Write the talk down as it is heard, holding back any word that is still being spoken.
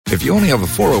If you only have a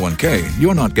 401k,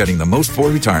 you're not getting the most for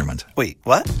retirement. Wait,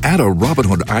 what? Add a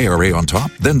Robinhood IRA on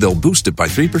top, then they'll boost it by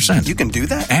 3%. You can do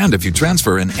that? And if you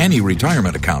transfer in any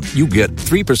retirement account, you get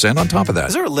 3% on top of that.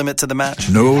 Is there a limit to the match?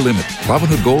 No limit.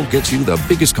 Robinhood Gold gets you the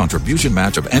biggest contribution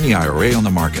match of any IRA on the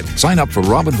market. Sign up for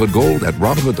Robinhood Gold at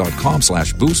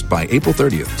Robinhood.com/boost by April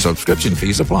 30th. Subscription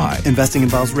fees apply. Investing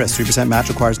involves risk. 3% match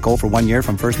requires gold for 1 year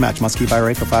from first match. Must keep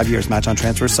IRA for 5 years. Match on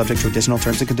transfers subject to additional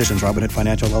terms and conditions. Robinhood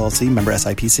Financial LLC, member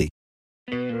SIPC.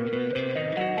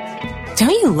 Don't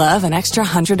you love an extra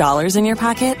 $100 in your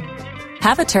pocket?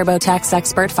 Have a TurboTax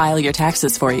expert file your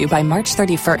taxes for you by March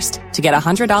 31st to get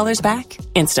 $100 back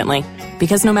instantly.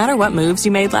 Because no matter what moves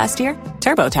you made last year,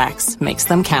 TurboTax makes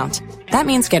them count. That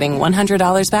means getting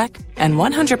 $100 back and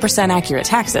 100% accurate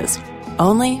taxes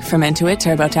only from Intuit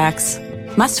TurboTax.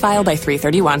 Must file by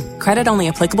 3/31. Credit only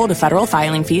applicable to federal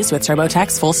filing fees with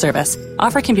TurboTax full service.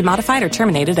 Offer can be modified or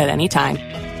terminated at any time.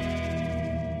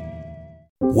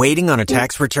 Waiting on a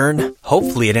tax return?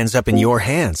 Hopefully it ends up in your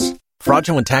hands.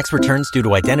 Fraudulent tax returns due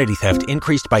to identity theft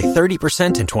increased by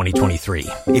 30% in 2023.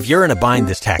 If you're in a bind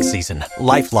this tax season,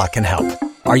 LifeLock can help.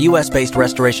 Our U.S.-based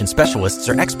restoration specialists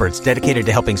are experts dedicated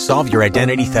to helping solve your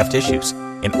identity theft issues.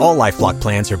 And all LifeLock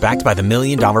plans are backed by the $1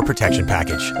 Million Protection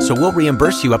Package. So we'll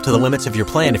reimburse you up to the limits of your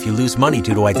plan if you lose money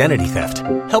due to identity theft.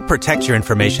 Help protect your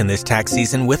information this tax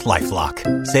season with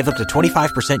LifeLock. Save up to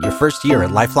 25% your first year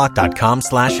at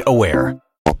LifeLock.com/aware.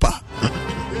 Papa.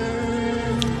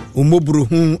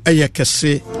 Umubruhu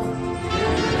ayakase.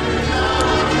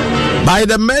 By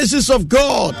the mercies of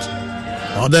God,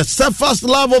 or the steadfast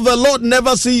love of the Lord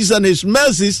never ceases, and his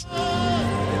mercies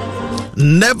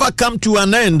never come to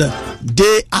an end.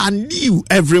 They are new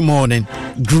every morning.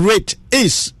 Great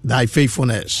is thy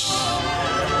faithfulness.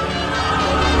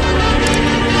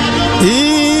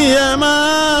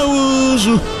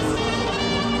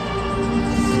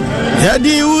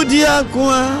 Yadi udia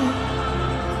kwa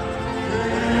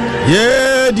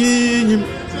Yedi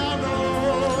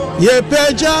Ye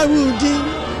peja udi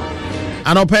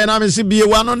Anope na mesi biye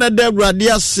wano na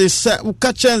degradia se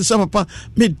ukache nse papa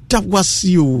me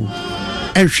dawasio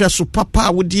enhwe so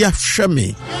papa wodi ahwe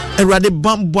me erade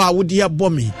bambo a wodi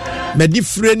abomi me di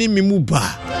freni me mu ba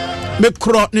me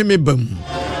kro ne me bam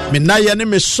me naye ne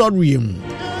me sorriem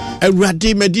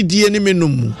erade me didie ne me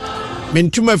num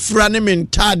mentuma fra ne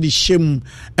mentade hyem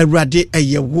awurade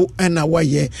eyewo na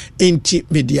waye enti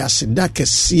mediase da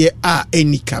kese a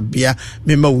enikabia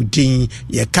mema wudin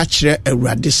ye ka kire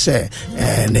awurade se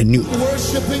nanu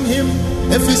worshiping him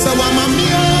efisa wa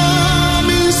mamia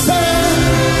mi say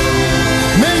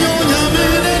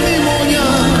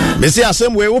Mesi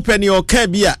asem we open your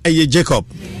kabia eye Jacob.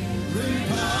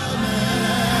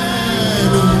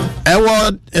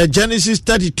 Genesis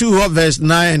 32 verse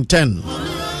 9 and 10.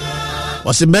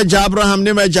 Was meja Abraham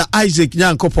ne meja Isaac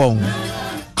nyankopon.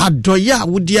 Adoya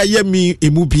wudia yemi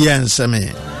emu bia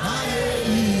nseme.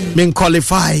 Men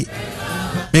qualify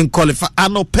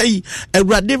anopay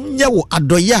awurade nyawo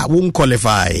adoya won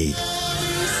qualify.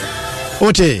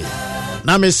 Ote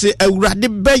na me se awurade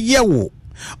beyewo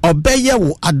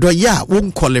obeyewo adoya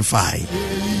won qualify.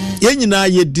 Yenyina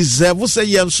ye deserve say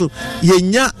yenso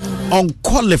yenya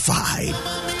unqualified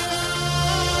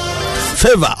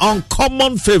favor,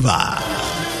 uncommon favor.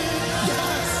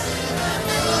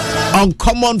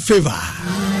 Uncommon favor.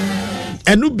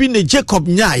 Enu bi ne Jacob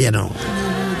nyaye no.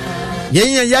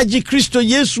 Yenya yaji Kristo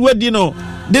Yesu edi no.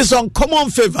 This uncommon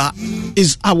favor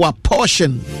is our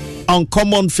portion.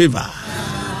 Uncommon favor.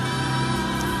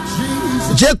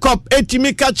 Jacob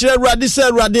etimi ka kire Awurade se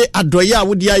Awurade adoya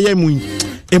wodi ayemu.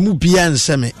 Emu bia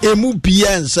nseme.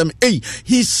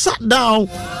 He sat down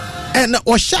and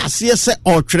oshase se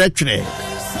otwetwere.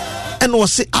 And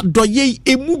was say adoye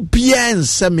emu bia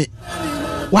nseme.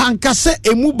 Wanka se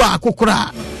emu ba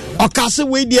akokora. Okase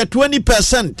we dey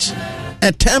 20%,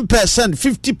 10%,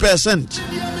 50%.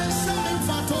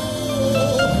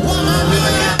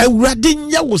 Awurade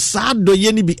nya wo sa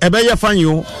adoye ni bi ebeye fan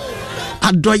yo.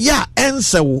 Adoya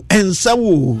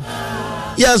ensewo.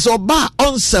 Yes, oba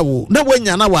onsewo. Na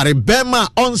wenya na ware bema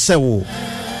onsewo.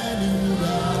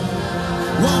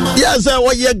 Yes,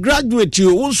 we graduate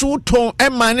you. Unso ton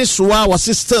emane soa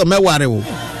was still me ware wo.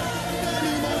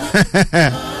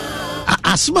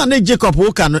 Asma ne Jacob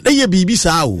wo kan na ye bibi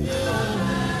sa o.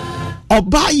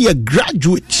 Oba ye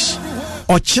graduate.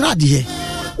 Ochira de.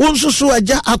 Unso so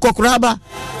aja akokoraba.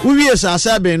 We asa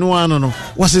asabe no ano no.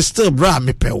 Was still bra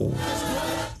me pe wo.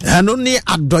 Ano ni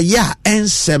adoya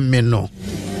enseme no.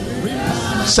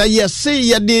 Say yes,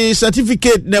 say the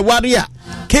certificate ne waria.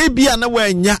 Kebia na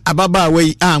wenya ababa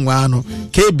we anwa no.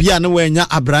 Kebia na wenya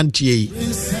abrantie.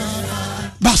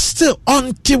 But still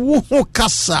until wo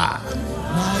kasa.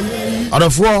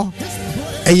 Adofo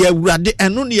ɛyɛ awurade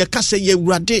ɛno ne yɛka sɛ yɛ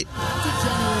awurade.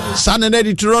 San and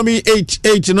Deuteronomy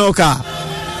 8:8 no ka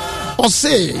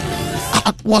ɔse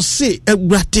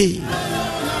awurade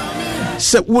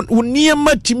sɛ wo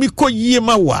nneɛma timi kɔ yie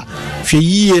ma wa hwɛ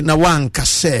yie na wanka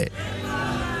sɛ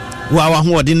wa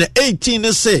hoɔden na 18 ne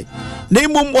sɛ na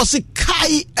mmom wɔse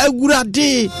kae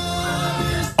awurade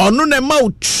ɔno na ma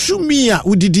wo tumi a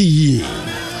wodidi yie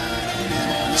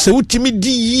sɛ wotimi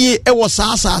di yie ɛwɔ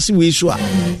saa asase wei so a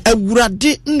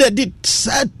awurade nda di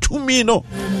saa tumi no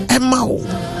ɛma wo.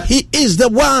 He is the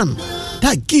one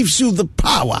that gives you the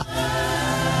power.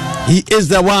 He is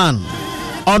the one.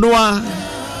 Onwa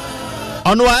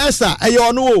Esther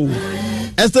ayo onu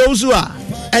Esther usua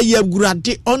aye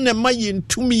awurade onema ye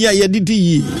ntumi ya yedidi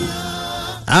yi.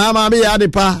 Ama be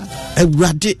adepa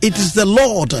awurade, it is the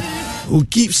Lord who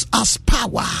gives us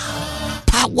power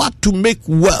to make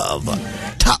wealth,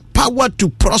 power to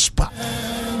prosper.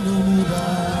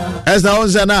 Esther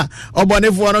onsana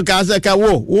obonefo no ka se ka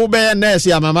wo be nurse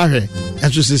ya mama hwe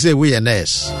enso se say we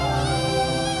nurse.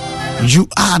 You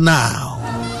are now.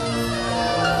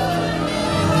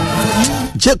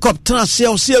 Jacob trase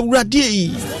o se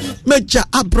awurade meja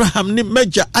Abraham ni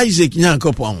meja Isaac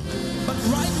nyankopon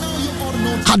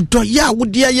adoya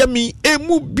wodi ayami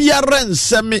emu biara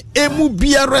nseme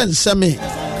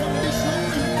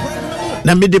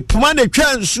na me de poma na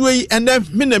twa nsuo yi ene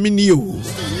me na me ni o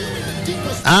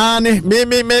ane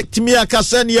me timi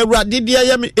akasa ne awurade de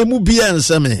ayami emu biara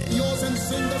nseme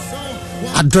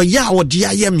adoya wodi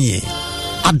ayami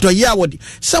adoya wodi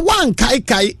se wan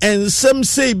kai ensem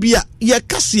sei bia ye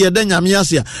kase da nyame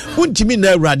ase a untimi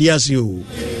na awurade ase o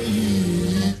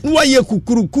nwa ye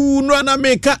kukuruku no na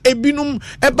meka ebinum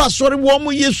eba sori wo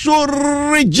mo ye so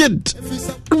rigid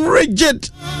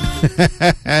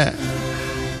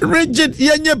rigid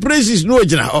yenye praises no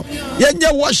ogina ho yenye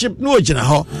worship no ogina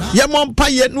ho ye mompa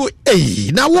ye no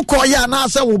na wo ko ya na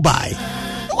ase wo bai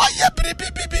wa ye bi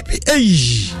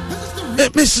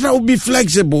Mr. will be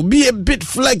flexible. Be a bit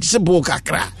flexible,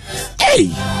 kakra. Hey!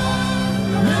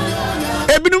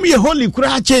 Ebinum ye holy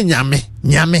kura che nyame.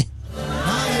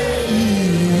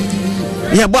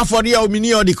 Ye ba for the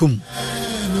omini odikum.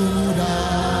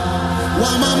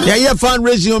 Ye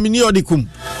fundraising omini odikum.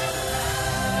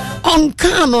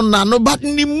 Onka no na no but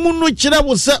ni mu no kire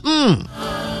wo se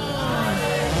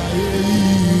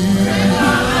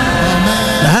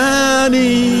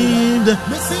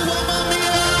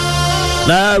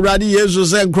na radi yesu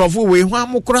se nkrofo we ho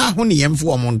amokora ho ne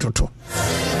yemfo omo ntoto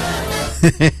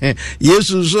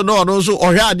yesu so no so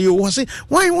ohwade wo se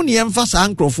wan ho ne yemfa sa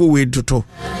nkrofo we ntoto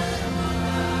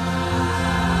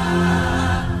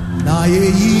na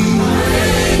yeyi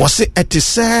wo se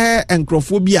etese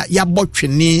nkrofo bi a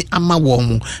yabotwene ama wo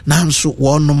mu nanso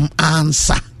wonom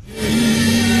ansa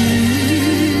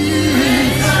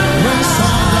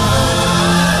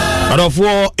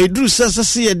Adofo edru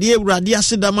sese ye de awurade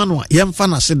asedama no yemfa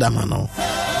na asedama no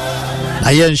na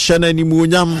yen hye ni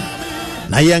muonyam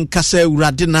na yen kasa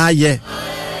awurade na aye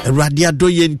awurade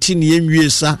adoye nti ne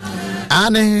yenwiesa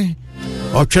ane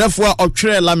otwerefo a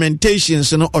otwere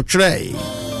Lamentations no otwere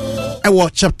ewo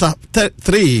chapter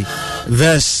 3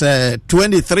 verse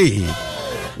 23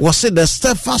 was it the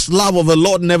steadfast love of the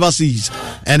Lord never cease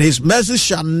and his mercy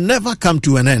shall never come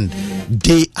to an end.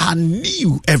 They are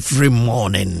new every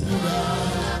morning.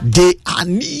 They are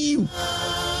new.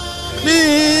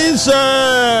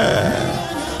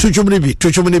 Tuchumnibi.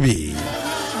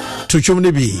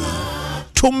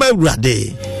 Tuma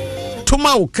rade.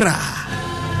 Tuma ukra.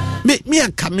 Me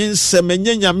a coming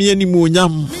semenya nyame ni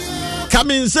muonyam.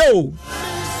 Coming so.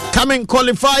 Coming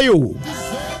qualify you.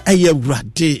 Aye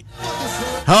rade.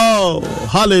 Oh,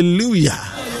 hallelujah.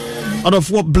 Out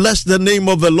of what bless the name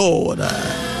of the Lord.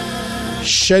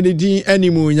 Shedidi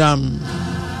animunyam.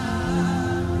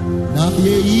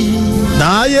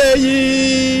 Na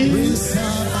yeyi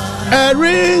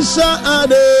Erisa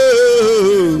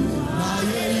ado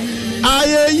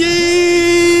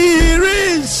Ayeyi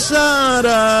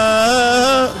Risara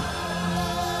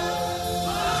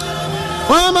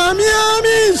Mama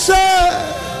miami sa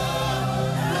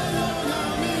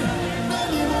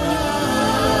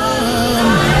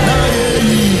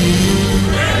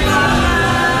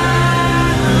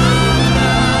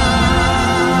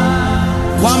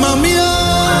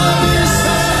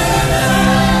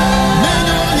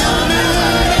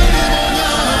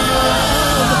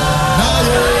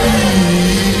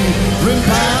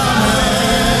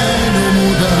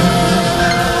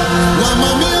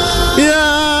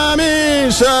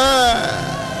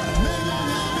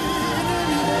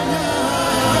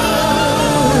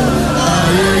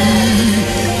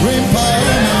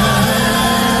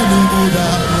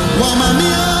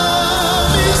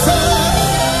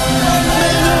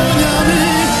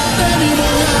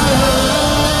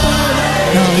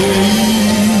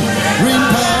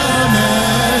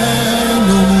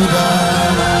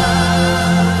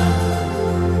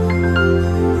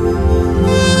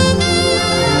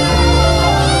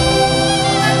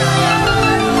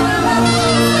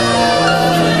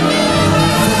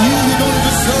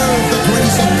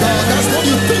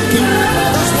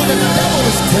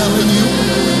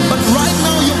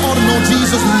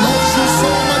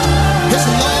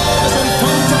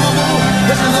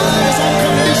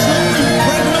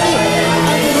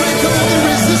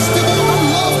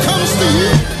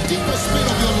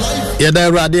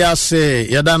Yada radia se,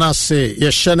 yada na se,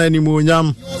 yeshana ni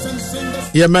munyam,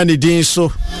 yemani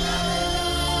dinso.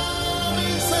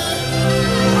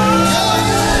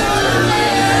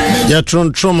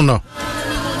 Yatron trumno,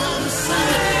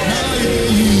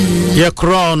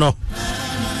 yakrono,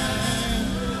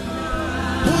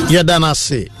 yada na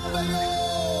se.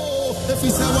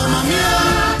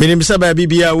 Minimsa ba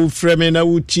bibia u frame na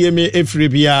u tieme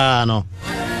efrebia no.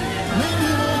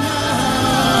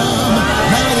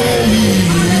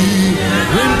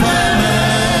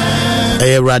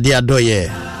 Radio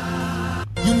doye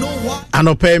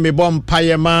anope me bom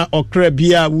payema okra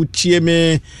bia wutie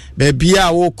me be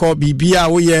bia wo ko bibia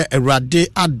wo ye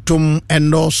Awurade adom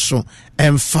enoso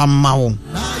emfama wo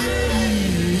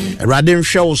Awurade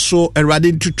nhwe wo so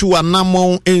Awurade tutu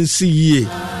anamon ensi yie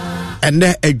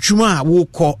ene adwuma wo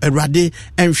ko Awurade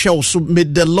nhwe wo so. May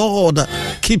the Lord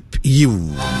keep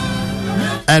you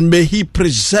and may he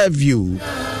preserve you.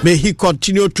 May he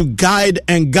continue to guide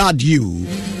and guard you.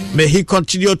 May he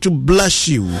continue to bless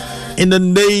you in the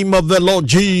name of the Lord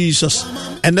Jesus.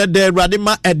 And that the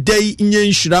radima a day in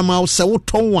Shirama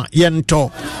Sawotonwa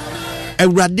Yento a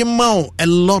radima a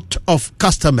lot of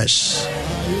customers.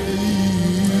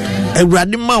 A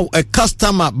radima a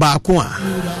customer bakwa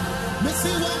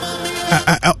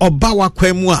Obawa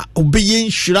Kwemwa Obeyin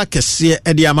Shirakese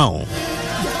Ediamao.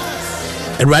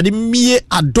 Erade mie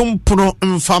adompono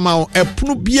mfama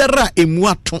epunu biara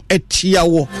emuato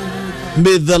etiawo.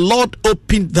 May the Lord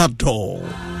open that door.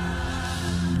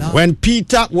 When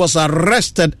Peter was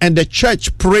arrested and the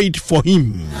church prayed for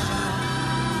him,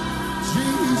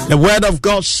 the word of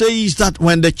God says that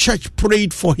when the church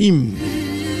prayed for him,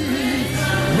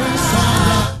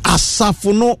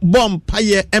 asafuno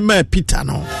bompaye eme Peter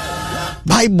no.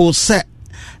 Bible said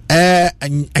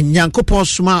Nyankopon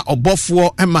suma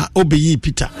obofo ema obeyi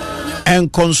Peter en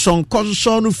konson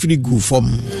no frigu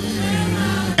fom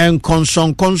en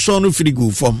konson no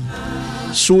frigu fom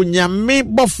so nyame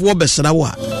bofo besra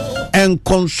wa en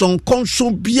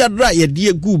konson biara ye de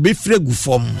egu be frigu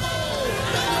fom.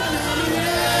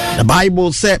 The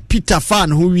Bible said Peter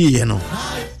fan hu wie no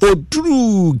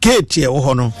oduru gate e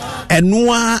wo no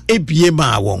enoa ebie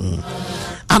ma won.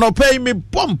 And I'll pay me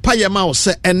bompa ya mouse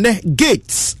and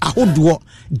gates ahodo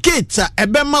gates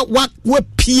ebema we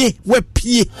pie.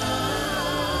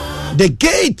 The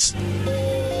gate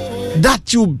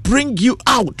that you bring you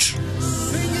out,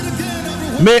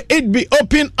 may it be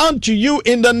open unto you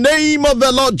in the name of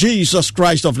the Lord Jesus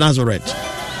Christ of Nazareth.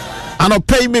 And I'll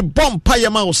pay me bompa ya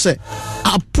mouse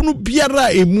apunu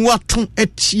biara emuaton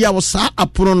etia wo sa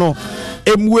apono no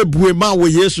emuebue ma wo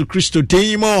Yesu Kristo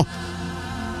demo.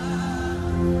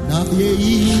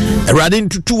 Radin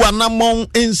tutu anamon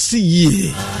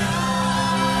ensiye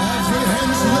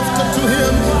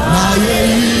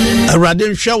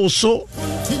Radin hwe so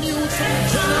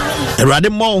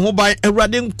Radin mo ho bai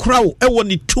Radin kraw ewo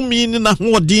ni tumi ni na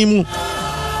hodin mu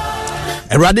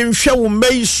Radin hwe wo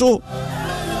mei so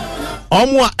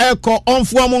omo a eko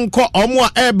onfo am nko omo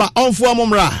a eba onfo am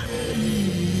mra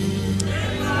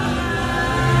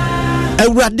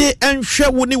Awurade enhwe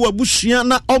wo ni wabusua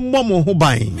na ommom ho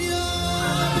ban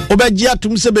obeji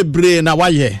atum se bebre na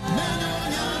waye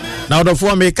na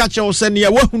odofo me ka che wo se ne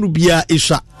wahunu bia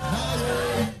isha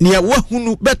ne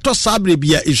wahunu beto sabre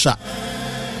bia isha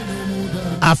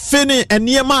afeni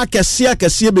eniema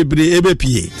akese bebre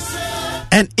ebepie.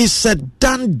 And it's a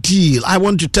done deal. I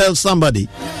want to tell somebody,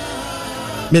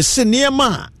 me se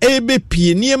niema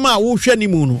ebepie niema wo hwe ni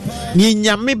mu no ni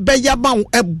nyame beyaba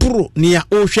ebro ni a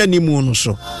wo hwe ni mu no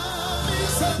so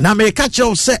na me ka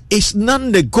che say it's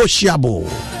non-negotiable.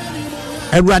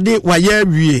 Awurade waye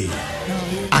wie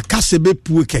akase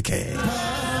bepue keke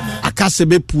akase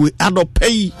bepue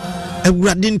adopei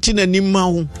Awurade ntina nimma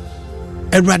wo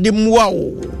Awurade mwa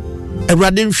wo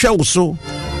Awurade nhwe wo so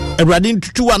Awurade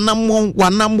ntutu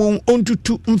wanamon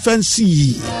ontutu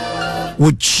mfansi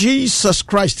with Jesus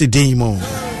Christ the demon.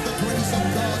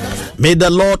 May the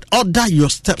Lord order your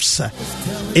steps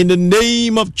in the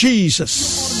name of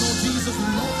Jesus.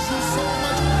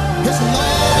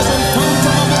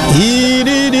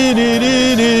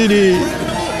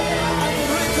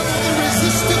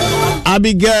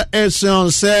 Abigail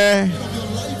Eson say,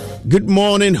 good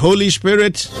morning, Holy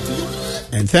Spirit,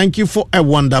 and thank you for a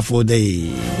wonderful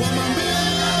day.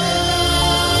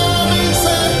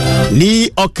 Ni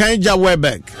Okanja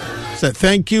Webek said,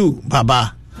 thank you,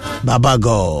 Baba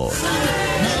God.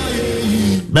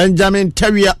 Benjamin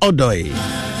Terrier Odoy,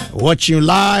 watching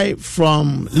live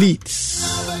from Leeds.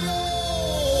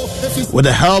 With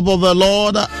the help of the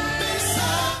Lord,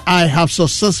 I have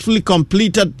successfully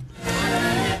completed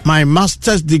my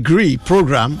master's degree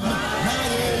program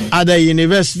at the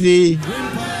University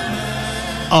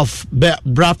of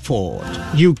Bradford,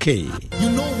 UK.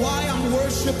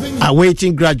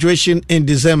 Awaiting graduation in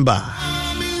December.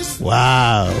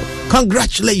 Wow.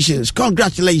 Congratulations.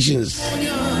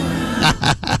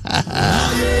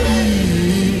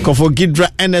 Kofogidra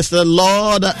Ernest, the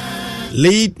Lord,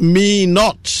 lead me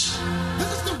not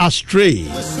astray.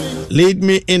 Lead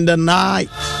me in the night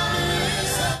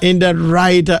in the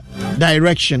right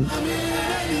direction,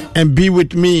 and be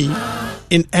with me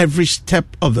in every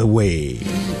step of the way.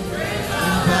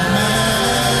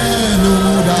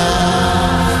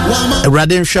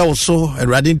 Eradin show so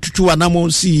eradin tutu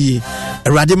anamon si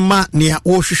eradin ma nia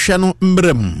wo hwehwe no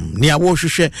mbrem nia wo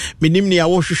hwehwe minim nia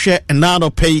wo hwehwe na no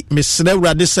pay mesre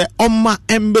erade se omma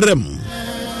mbrem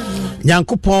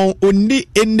nyankopon oni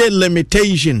any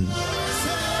limitation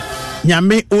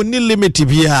nyame oni limit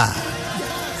bia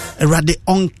erade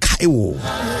onkai wo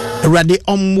erade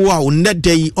omwa wo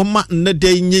nedai omma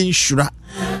nedai nyinhura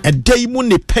edai mu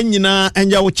ne panyina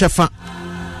anya wo chefa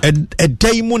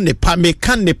edai mu ne pa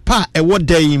meka ne pa ewo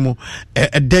dai mu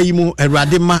edai mu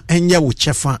erade ma anya wo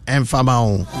chefa emfama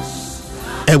wo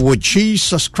ewo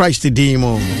Jesus Christ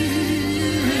dimo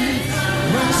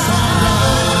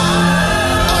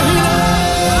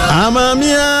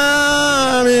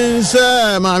amamia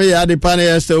minsa mami adipane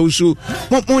este usu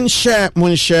mun share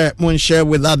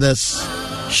with others.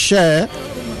 Share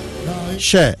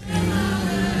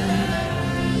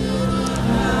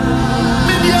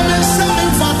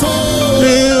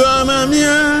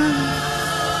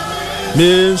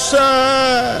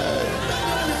Misa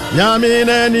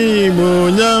Yaminani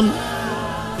Munyam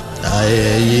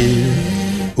Aye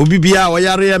Ubibia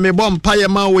Wayare me bom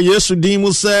payama wo Yesu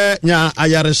dimu se nya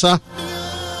ayaresa.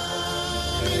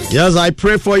 Yes, I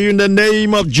pray for you in the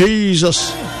name of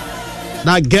Jesus.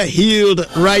 Now get healed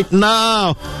right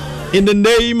now in the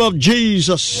name of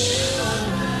Jesus.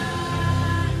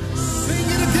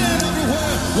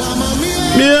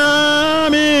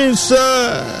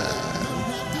 Misa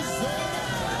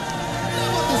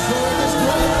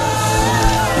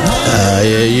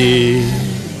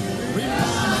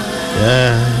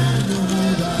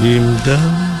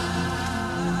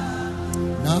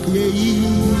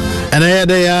and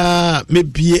they are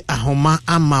maybe a homa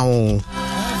amao.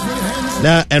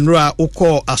 Na enra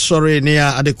uko asore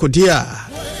near adekodia.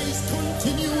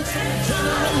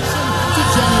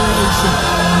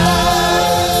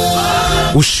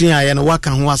 Ushia and waka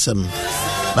wasem.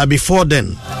 But before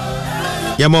then,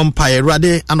 Yamon Pai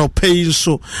Rade and Opay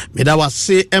so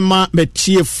Medawase Emma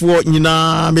Metie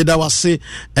Nina Medawase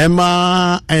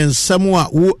Emma and Samoa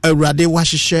who a Rade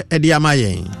Washishe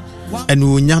Ediamaye and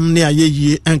Unyam near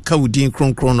ye and Kaudin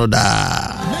Krono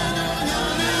da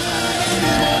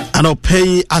and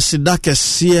Opay Asidaka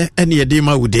Sie and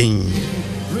Yedima Udin.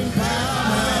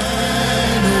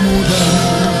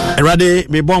 Rade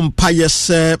me bom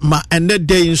payes ma ende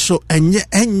day so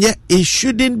enye it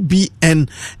shouldn't be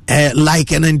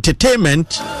like an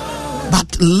entertainment,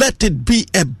 but let it be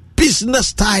a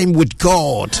business time with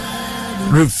God.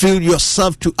 Reveal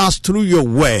yourself to us through your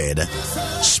word.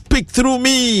 Speak through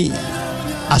me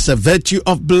as a virtue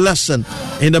of blessing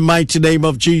in the mighty name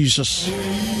of Jesus.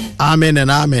 Amen and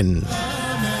amen.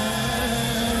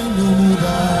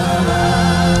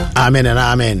 Amen and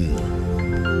amen.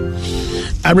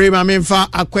 Arima menfa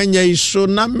akwenya iso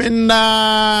na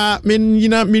mena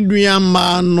menina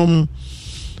miduama nom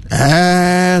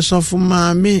so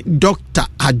fuma me Dr.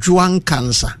 Adjuan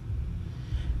Cancer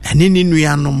eni ni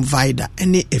nuanom vida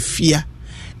eni efia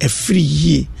efri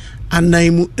yi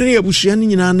anaimu ri abusua ni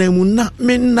nyina anaimu na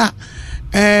mena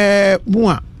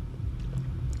bua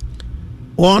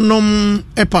wonom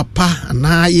papa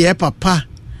na ye papa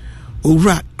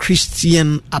owura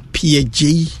Christian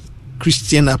Apiaje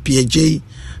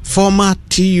former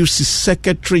TUC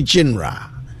Secretary General.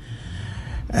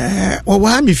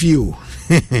 What if you?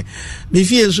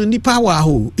 If you so nipa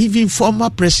waho, even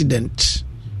former President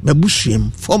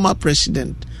Babushim, former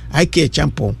President Ike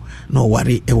Champo, no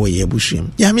worry, ewo ye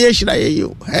bushim. Yami eshira ye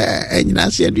yo.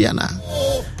 Enyina se aduana.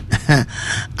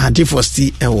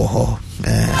 Antifosti ewo ho.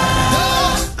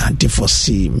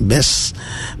 Antifosti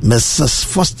Mrs.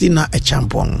 Faustina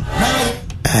Echampong.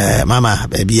 Mama,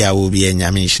 baby, I will be a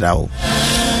Nyami Shrao.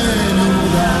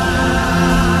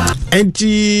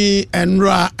 Enti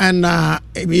enra ana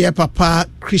ye papa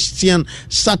Christian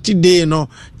Saturday no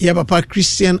ye papa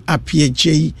Christian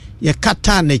apieje ye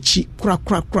kata na chi kra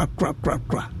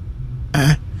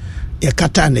ye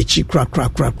kata na chi kra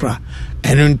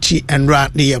enunti enra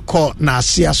ne ye call na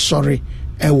asia sorry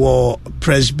ewo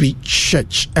Presby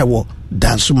Church ewo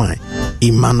Dansumai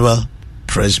Emmanuel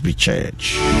Presby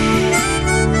Church.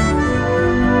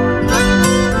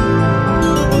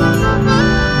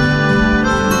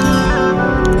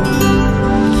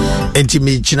 Enti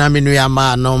mi china mi nu ya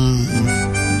manom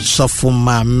sofu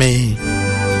mame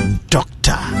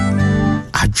Dr.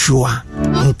 Ajua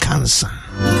Nkansa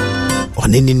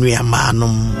one ni nu ya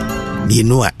manom mi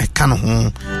nu a eka no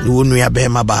ho ni wonu ya be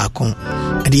ma baako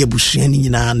ade abusua ni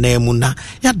nyina na emu na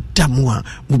ya damu a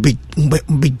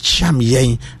mbe jam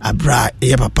yen abra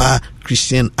ye papa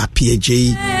Christian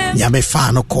Apieje nyame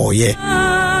fa no koye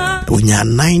onya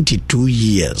 92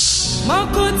 years.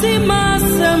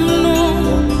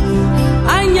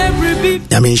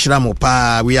 Yamin Shiramu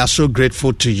pa, we are so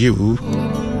grateful to you.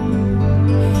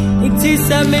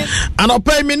 And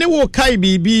ope mene wo kai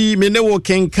bibi mene wo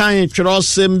kenkan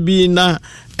twrosem bi na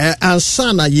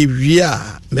ansana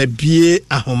yewia mebie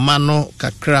ahomano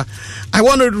kakra. I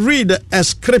want to read a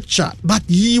scripture but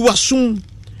yi wasum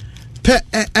pe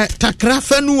takra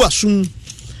fanu wasum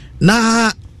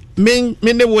na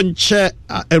mene wo nche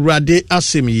Awurade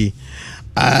asem yi.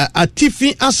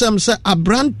 Atifi asem se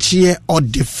abrantie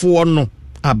odefo no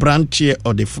abrantie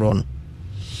odefo no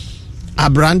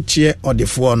abrantie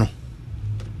odefo no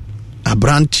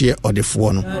abrantie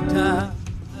odefo no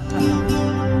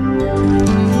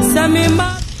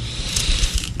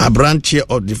abrantie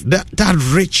odefo that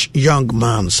rich young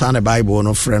man sana Bible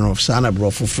no friend of sana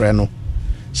brofo friend no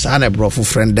sana brofo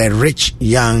friend the rich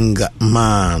young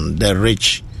man the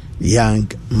rich young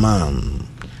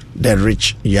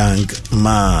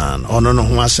man ono no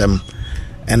ho asem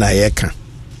ena yeka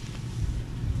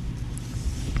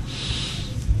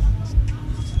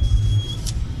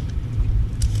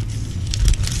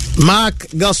Mark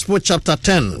Gospel chapter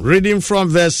 10 reading from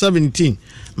verse 17.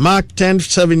 Mark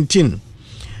 10:17.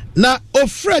 Na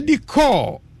ofredi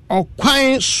call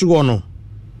okwan suo no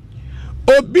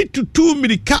obi tutu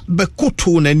mirika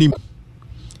bekoto nanim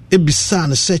ebisa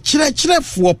ne se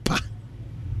kyerɛkyerɛfo pa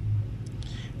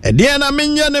ɛdeɛ na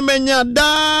menya ne menya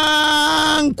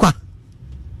dankwa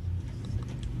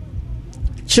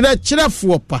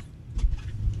kyerɛkyerɛfo pa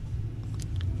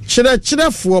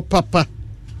kyerɛkyerɛfo papa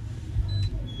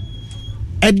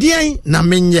ɛdeɛ na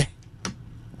menye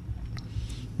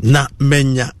na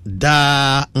menya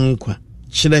dankwa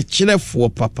kyerɛkyerɛfo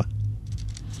papa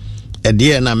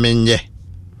ɛdeɛ na menye.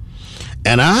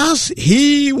 And as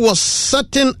he was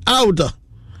setting out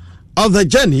of the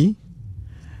journey,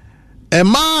 a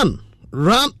man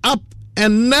ran up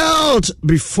and knelt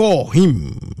before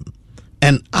him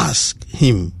and asked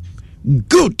him,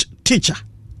 "Good teacher,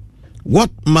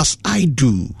 what must I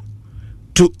do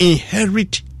to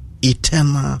inherit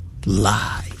eternal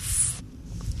life?"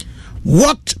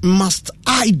 What must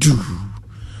I do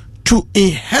to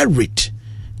inherit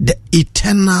the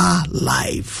eternal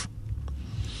life?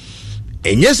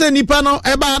 Enye se nipa no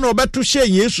eba na obeto hye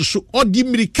Yesu so odi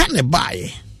mirika ne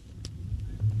baaye.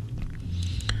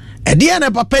 Ede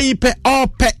na papa yi pe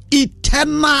ope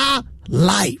eternal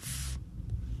life.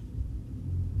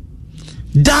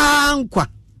 Dankwa.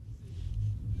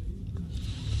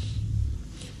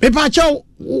 Pepa cho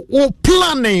wo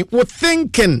planning, wo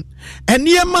thinking, and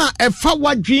yema a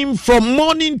fawa dream from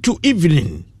morning to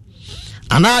evening.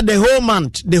 And now the whole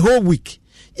month, the whole week.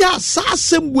 Ya sa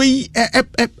same way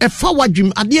a forward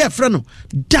dream ade friend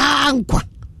dankwa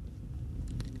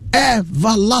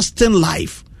everlasting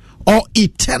life or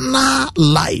eternal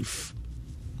life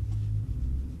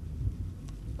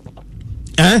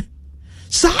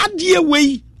sa de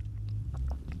way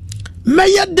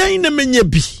meya dan na menya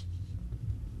bi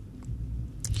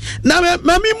na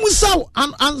mami musaw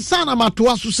ansa na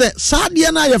matoa so se sa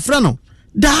de na ye friend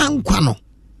dankwa no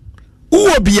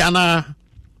uwo biana.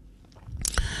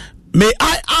 May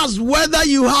I ask whether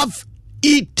you have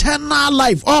eternal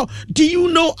life, or do you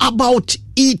know about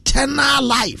eternal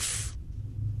life?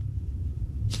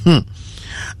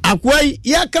 Akwai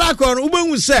ya krakon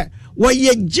ubengu se wa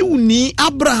ye jiwni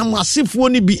Abraham asifo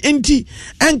ni bi enti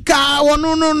enka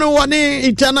wono no wone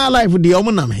eternal life de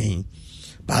omunam he.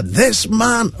 But this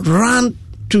man ran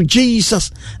to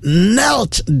Jesus,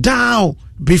 knelt down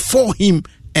before him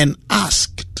and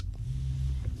asked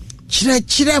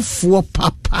kyerɛkyerɛfoɔ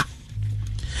papa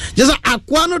just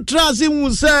akwa no trase mu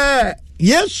sɛ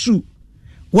Yesu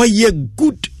wɔyɛ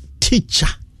good teacher,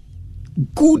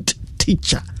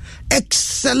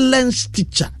 excellent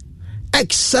teacher,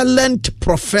 excellent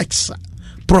professor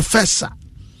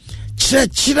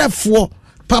kyerɛkyerɛfoɔ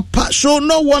papa. So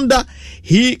no wonder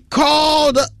he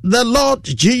called the Lord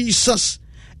Jesus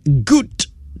good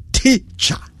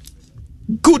teacher.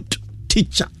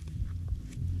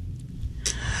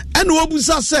 And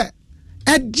wobusa say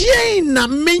ɛdeɛn na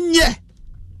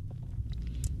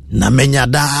menyɛ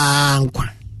dankwa.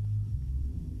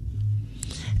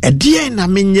 ɛdeɛn na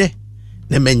menyɛ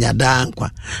na menya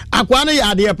dankwa. Akwa no yɛ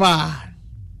adeɛ pa.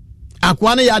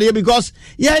 Akwa no yɛ adeɛ because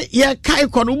ye kai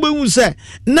kɔ no wobɛhu sɛ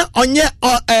na ɔnyɛ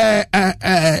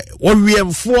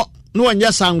ɔwiemfoɔ na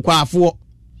ɔnyɛ sankwafoɔ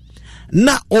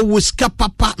na ɔwɔ sika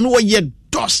papa na ɔyɛ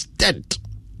dusted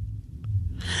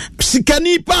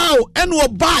sikani pa o ɛna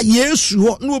ɔba Yesu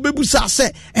hɔ na ɔbɛbusa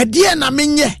sɛ ɛdeɛ na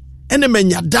menyɛ ɛna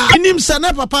menya da nim sɛ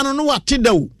na papa no wate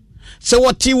da o sɛ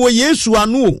wɔte wɔ Yesu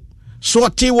ano o so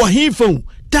wɔte wɔ hifo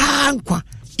dankwa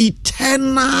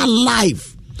eternal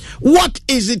life. What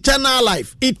is eternal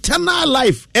life? Eternal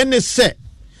life ɛne sɛ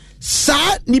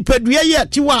saa nipadua yɛ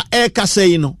ti wa ɛkasa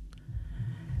yi no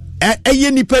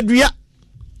ɛyɛ nipadua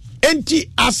enti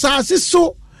asase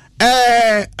so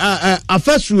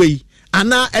afasuo yi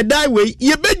ana ɛdai wei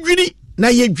yɛbɛdwiri na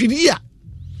yɛdwiri a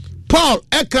Paul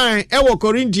ɛkan ɛwɔ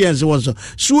Corinthians wɔ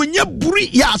so onye buri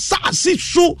yɛ asase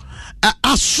so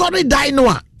asɔre dai no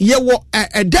a yɛwɔ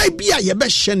ɛdai bi a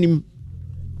yɛbɛhyɛ nim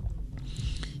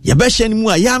mu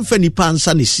a yɛamfa nipa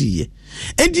nsa ne siye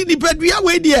enti nipadua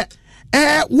wei deɛ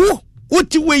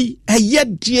woti wei ɛyɛ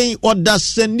deɛn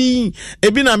ɔdasani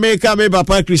ebi na meka me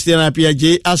papa Christian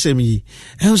Apiagye asɛm yi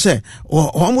ɛho sɛ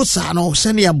ɔmo saa no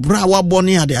sɛne abra wabɔ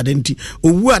ne ade nti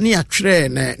owu a ne atwerɛ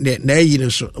na ayi no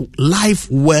so life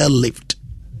well lived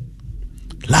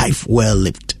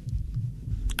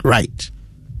right.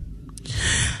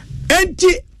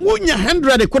 Enti wonya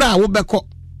 100 kura wobɛkɔ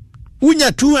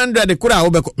wonya 200 kura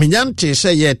wobɛkɔ menyante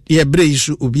sɛ yɛ bre yi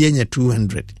so obi anya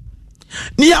 200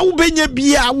 ni ya wobɛnya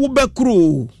bia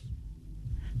wobɛkuro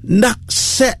na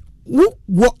sɛ wo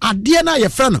adeɛ na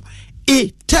yɛfrɛ no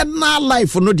eternal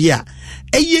life no dia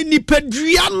ɛyɛ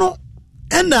nipadua no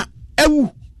ɛna awu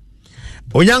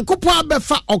onyankopɔn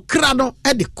abɛfa ɔkra no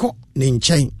ɛde kɔ ne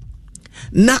nkyɛn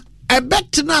na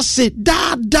ɛbɛtena se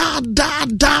da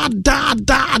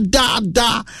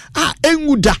a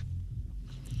enguda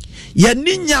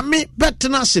yɛni nyame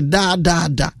bɛtena se da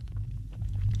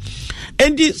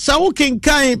endi sawo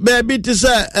kenkan baabi te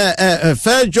sɛ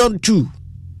 1 John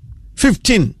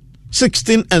 2:15,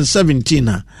 16 and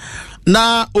 17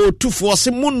 na otufoɔ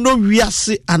se mo no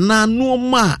wiase ana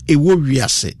nooma a ɛwɔ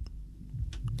wiase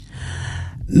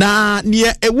na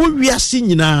neɛ ɛwɔ wiase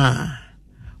nyinaa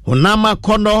honam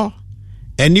akɔnɔ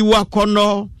aniwa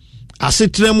akɔnɔ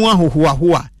asetrɛ mu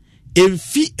ahohoahoa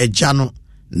ɛmfi agya no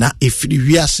na ɛfiri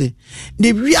wiase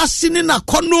ne wiase ne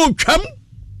nakɔnɔ otwam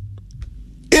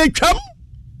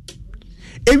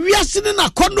ewiase ne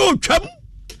nakɔnɔ otwam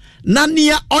na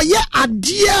nea ɔyɛ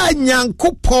adeɛ a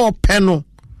Nyankopɔn pɛ no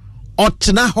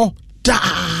ɔtena hɔ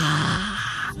daa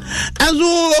ɛnso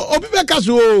obi bɛka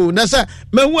so na sɛ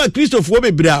mahu a Kristofoɔ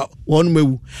bebree a wɔn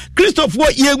mawu Kristofoɔ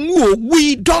yɛnwu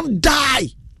we don't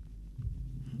die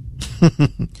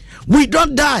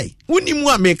woni mu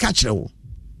a meka kyerɛ wo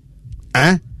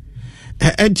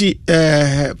enti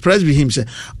presby him sɛ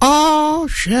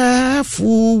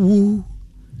ɔhwɛfo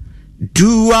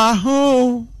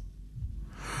duaho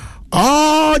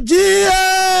ɔgye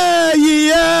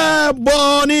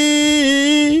bɔne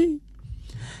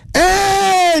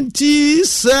enti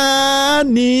sɛ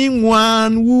ni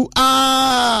nwan wu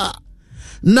a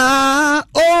na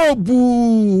obu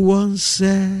wɔn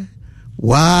sɛ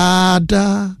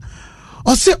wada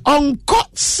ɔse ɔnkɔ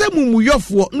sɛ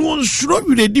mumuyɔfoɔ na ɔnsuro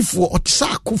werɛdifoɔ ɔte sɛ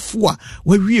akofoɔ a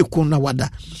wawie ko na wada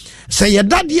sɛ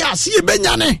yɛdadeɛ a sɛ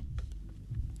yɛbɛnyane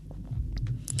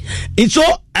nso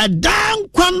ɛda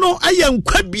nkwa no ayɛ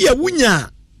nkwa bi a wonya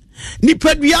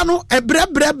nipadua no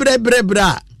ɛbrɛbrɛbrɛbrɛbrɛ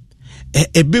a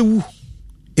ɛbɛwu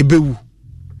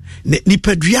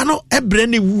nipadua no ɛbrɛ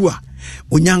ne wu a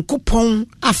Onyankopɔn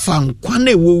afa nkwa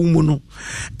na ɛwɔ mu no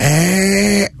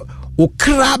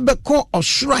okra bɛkɔ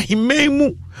ɔsoro ahemman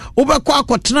mu wobɛkɔ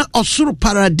akɔtena ɔsoro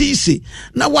paradise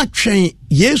na watwɛn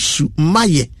Yesu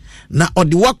mmayɛ na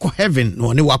ɔde wakɔ heaven na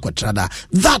ɔne wakɔtena da.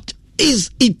 That is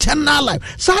eternal life.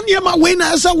 Sa nneɛma wei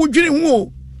na ɛsɛ wodwene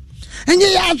ho ɛnyɛ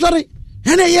yɛ asɔre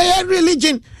ɛnyɛ yɛ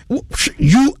religion.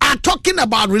 You are talking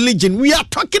about religion. We are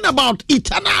talking about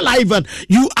eternal life and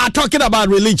you are talking about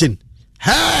religion.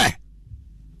 Hey!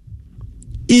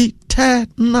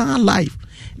 eternal life.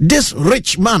 This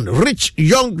rich man, rich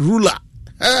young ruler,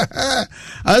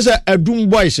 as a doom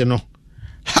boys, you know,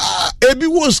 ebi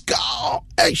was cow,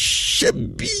 a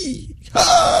shebi,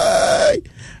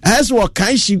 as what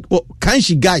kind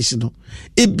she guys, you know,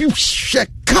 ebi she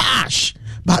cash,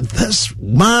 but this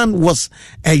man was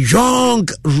a young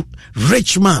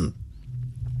rich man.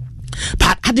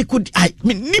 But I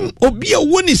mean, obi a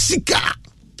woni sika.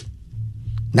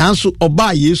 Nanso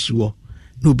oba Yesu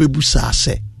no bebusa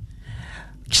se.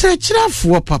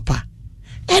 Kyerɛkyerɛfoɔ papa.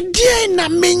 Ɛdeɛ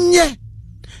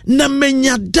na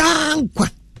menya dankwa.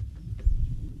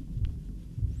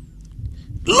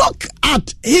 Look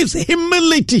at his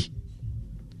humility.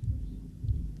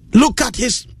 Look at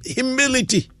his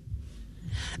humility.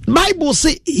 Bible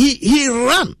say he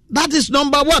ran. That is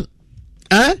number one.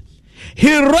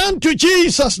 He ran to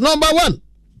Jesus, number one.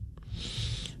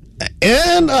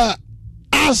 And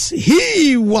as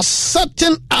he was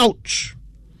setting out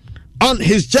on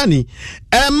his journey,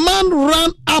 a man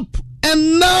ran up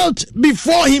and knelt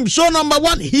before him. So number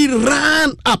one, he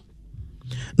ran up.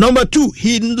 Number two,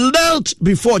 he knelt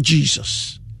before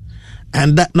Jesus.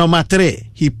 And that number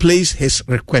three, he placed his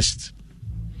request.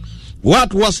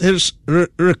 What was his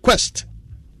request?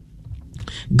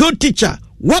 Good teacher,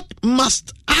 what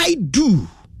must I do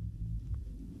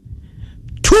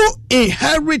to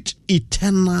inherit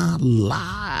eternal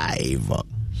life?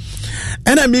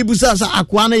 And I may be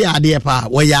akwana yadeɛ pa,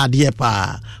 wa yadeɛ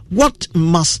pa. What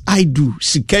must I do?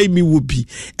 Sikai mi will be,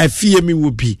 a fear me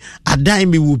will be, a dime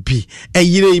me will be, a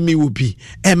yire me will be,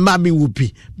 a mommy will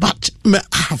be. But I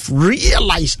have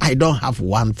realized I don't have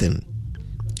one thing.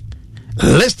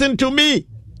 Listen to me.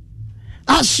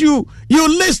 As you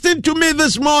listen to me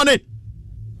this morning.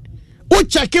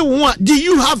 Do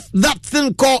you have that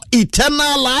thing called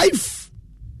eternal life?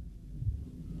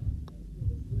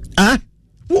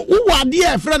 Who are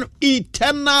dear friend?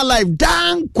 Eternal life.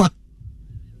 Dankwa.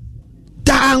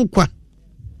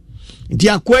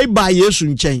 Diakwe ba Yesu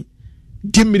nchen.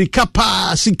 Dimirika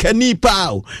pa sikani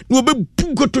pa. No be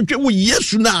bugo to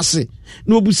Yesu na ase.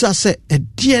 No busa se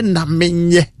edie na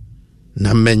menye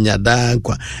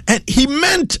dankwa. And he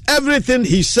meant everything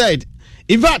he said.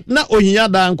 In fact, na ohiya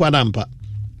dankwa dampa.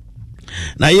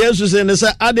 Na Yesu se ne se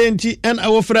adenti en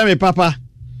awofra me papa.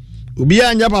 Ubi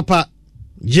anya papa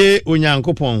je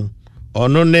onyankopon.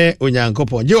 Ono ne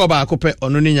onyankopon. Je oba akope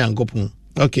ono ne nyankopon.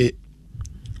 Okay.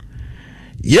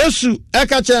 Yesu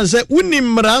eka chense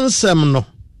unim ransem no.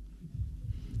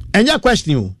 Enya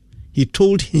question. He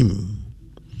told him,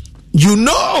 you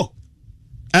know.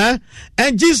 And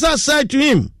Jesus said to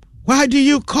him, why do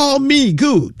you call me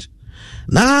good?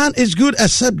 None is good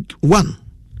except one,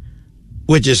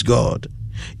 which is God.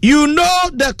 You know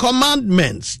the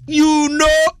commandments. You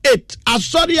know it.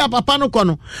 Asori ya papa no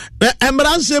kono.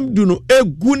 Emransem du no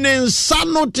egune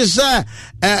nsano te se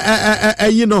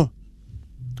you know.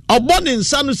 Obone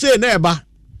nsano se na eba.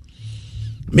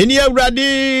 Meni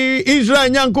awurade Israel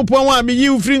nyankopon wa me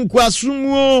yiwfri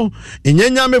nkwasumuo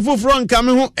enyanya me foforo nka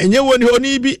me ho enye woni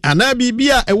honi bi ana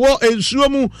bibia ewo ensuo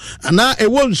mu ana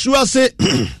ewo nsuo ase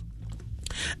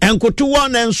enkoto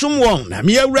won na nsum won na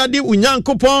me awurade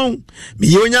unyankopon me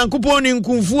ye unyankopon ni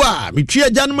nkumfu a me tue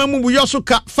agyanoma mu buyo so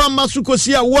ka fama so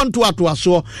kosi a wonto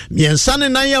atoaso me ensane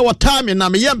nan ya wota me na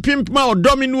me ye pimpima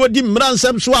odomi no odi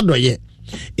mransem so adoye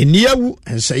eniawu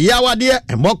ensaya wade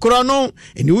emokro no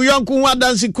eni uyonku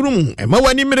wadansi krum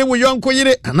emawani mere uyonku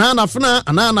yire anana funa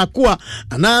anana koa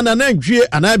anana nantwie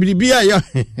anabiribia ya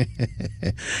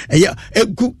eya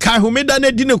ka homeda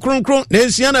na di ne kronkron na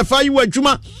ensia na fa yi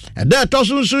wadwuma eda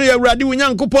tosunsu ya awurade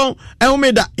unyankopon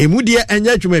ehomeda emudie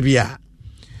enya adwuma bia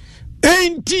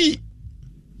enti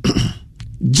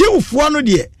jiwfo no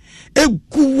de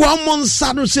ekuwa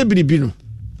monsa no se biribi no.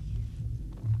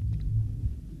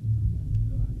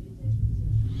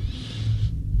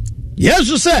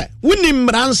 Jesus say, "Unim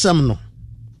ransom no."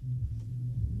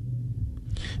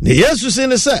 Ne Jesus say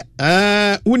ne say,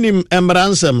 "Unim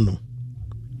ransom no."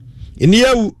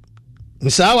 Eniawu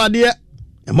nsawade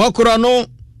emokoro no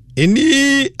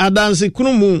eni adanse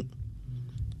kunumu.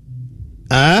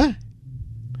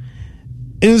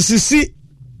 Insisi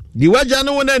di waja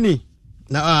no wonani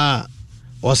na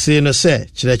o say no say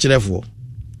kyerɛkyerɛfo.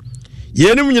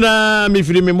 Yenum nyina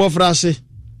mefiri me mofrase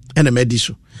ena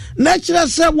mediso. Natural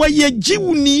say why ye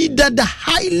Jew need that the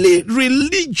highly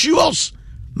religious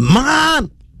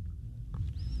man.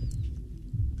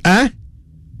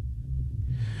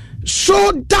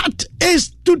 So that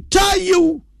is to tell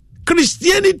you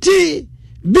Christianity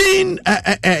being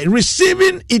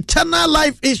receiving eternal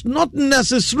life is not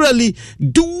necessarily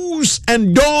do's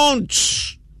and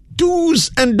don'ts.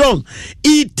 do's and don'ts.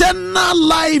 Eternal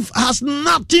life has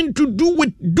nothing to do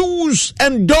with do's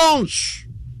and don'ts.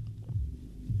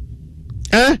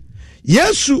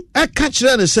 Yesu catch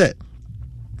and say,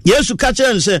 Yesu catch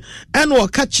and say, and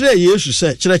what catch Yesu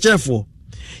say, Chirachefo.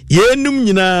 Yenum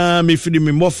yina me fidi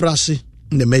me mofrase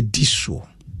ne mediso.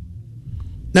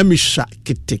 Na me sha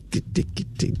kete.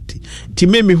 Ti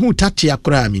me hu tatia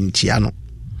kra mintiano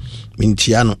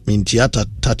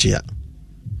tatia.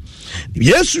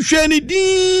 Yesu hwani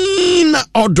din na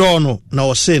odono na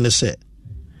o se ne se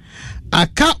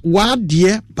aka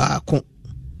wade baako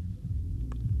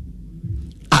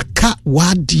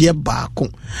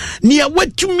ne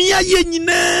watumi aye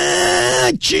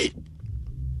nyina chi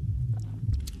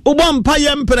ubo mpa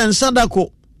ye mprensa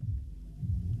dako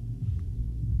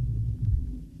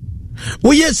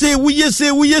woye se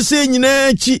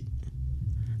nyina chi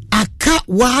aka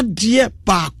wade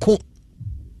baako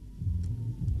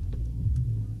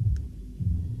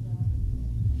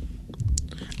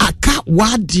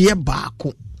wadie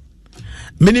baako.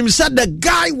 Meaning said the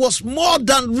guy was more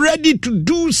than ready to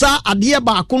do sa adie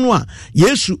baako no a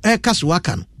Yesu eka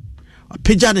waka no.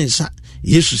 Peja ne nsa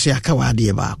Yesu se aka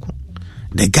wadie baako.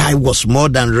 The guy was more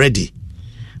than ready.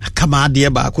 Aka wadie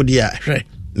baako dia hwe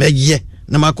meye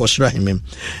na makosra himem.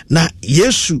 Na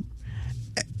Yesu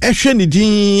ehwe ne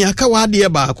din aka wadie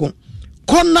baako.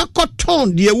 Kona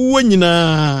koton de wuwo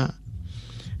nyina.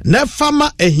 Na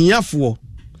fama ehiafo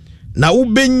na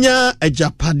ubenya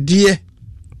ajapade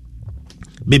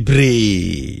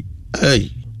bebre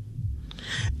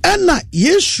ana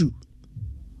Yesu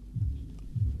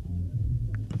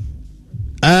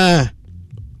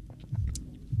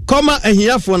koma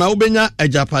ehiafo na ubenya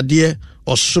ajapade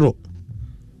osoro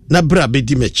na bra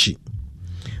bedi machi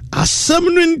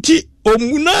asem no nti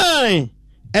omunai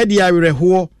edi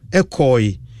awereho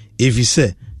ekoi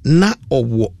evise na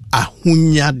owo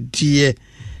ahunyade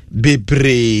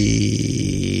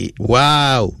bebre.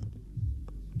 Wow.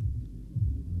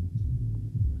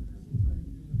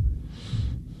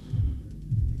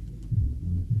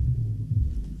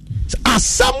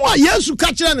 Asamwa Yesu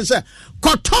kachira ne se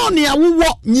kotoni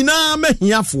awo nyina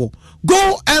mahiafo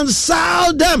go and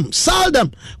sell them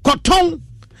koton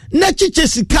na chiche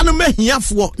sika no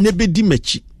mahiafo ne bedi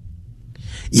machi.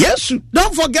 Yesu,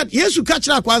 don't forget Yesu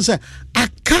kachira kwa se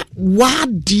aka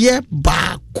wadie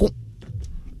baako.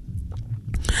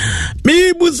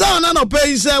 Mi buzana no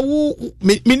pay say wo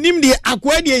minim de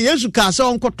akwa de Yesu ka se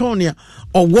onkoton ya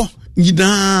owo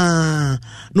nyina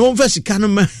no mfasika no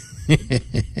ma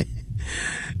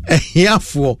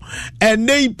ehiafo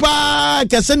enei pa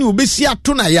kase ni obesi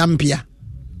ato na yampia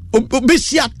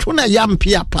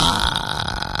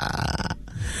pa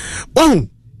oh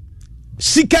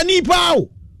sikani pa o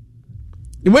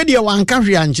de we de wanka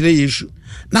hwe ankyere Yesu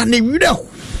na ne wire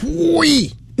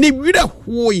hoi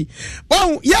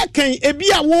yakan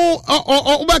ebia wo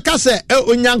obeka se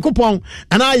onyankopon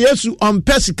ana Yesu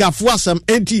onpesikafo asem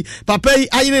enti papa yi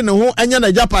ayire ne ho anya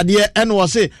na japade ene wo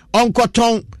se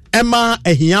onkoton ema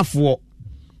ahiafo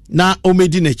na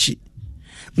omedi nachi.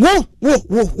 Wo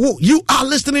you are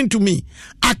listening to me.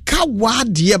 Aka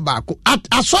wade baako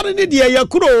asore ne de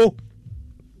yakuro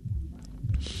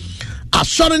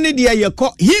asore ne de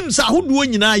yakọ himsa hodo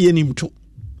nyina yenimto.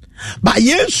 Ba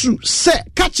Yesu se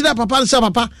kachira papa se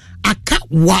papa aka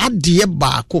wade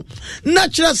baako na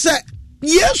kira se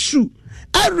Yesu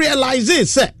I realize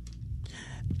se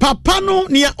papa no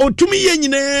ne otumi ye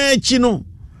nyina chi no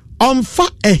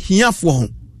onfa ahiafo ho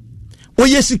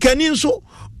oyesikani nso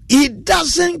he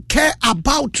doesn't care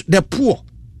about the poor.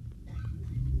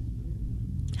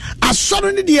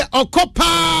 Asoro ni de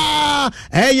okopa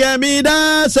eyemi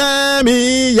da se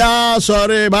mi ya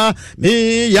soreba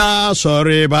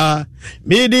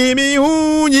mi di mi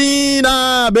hunyi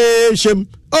na beshem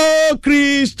o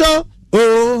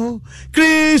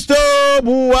Kristo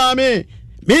buame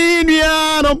mi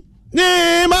niano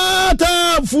ni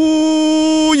mata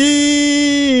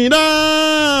funyi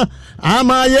na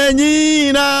amaye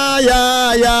nyina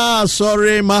ya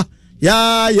sorema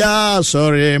ya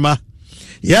sorema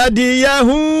Yadi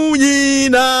Yahu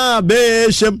na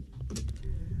Beshem.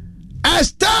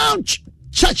 As town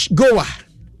church goer,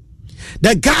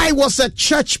 the guy was a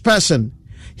church person.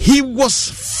 He was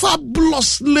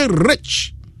fabulously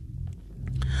rich.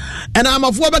 And I'm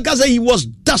of what because he was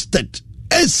dusted.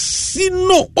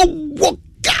 Oh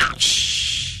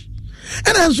gosh.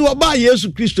 And as well by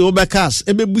Jesus Christ Obekas,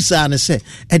 Ebebusa and say,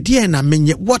 Ediana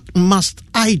menye, what must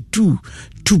I do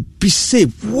to be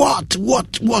saved? What?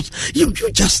 You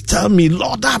just tell me,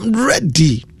 Lord, I'm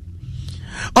ready.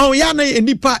 Oh, yana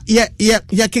enipa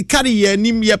ya kekari ya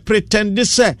nim ya pretend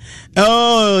say,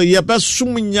 oh, ya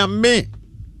basum nyame.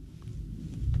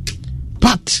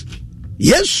 but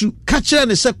Yesu kachere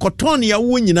ne se kotoni ya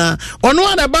wo nyina ono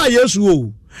ada ba Yesu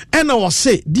o ena wo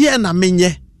se die na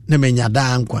menye na menya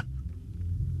da nkwa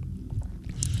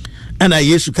ena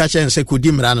Yesu kachere se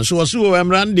kodi mra no so wo so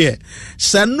emra de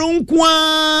se no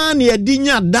nkwa ne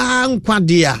adinya da nkwa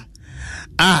dia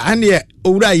ane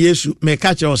owura Yesu me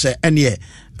kachere se ene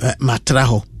matra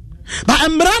ho but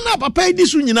emra na papa di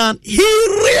su nyina he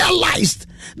realized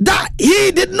that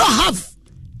he did not have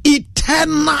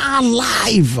eternal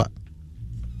life.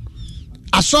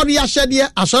 Asori ashedie,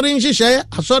 asori nshishe,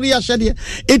 asori ashedie.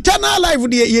 Eternal life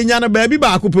die yenyana baby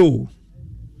ba akupe.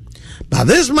 But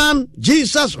this man,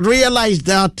 Jesus, realized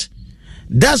that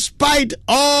despite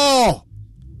all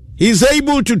he's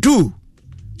able to do,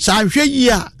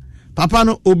 sanhwe papa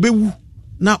no obewu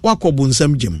na wakobu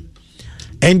nsam gem.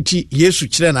 Enti Yesu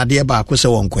kire na de ba akose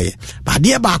wonkoye. Ba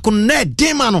de ba akon na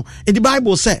dema no, in the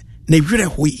Bible say,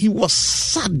 he was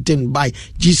saddened by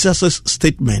Jesus'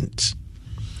 statement.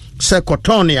 Say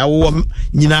kotoni awo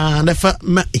nyina nefa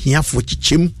ma hiafo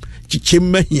chichim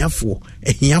ma hiafo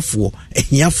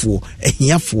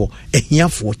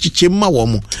chichim ma wo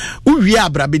mo uwie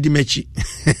abrabe di machi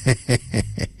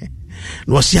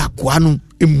no si akoa no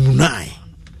emunai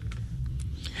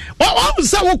wa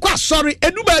say wo kwa sorry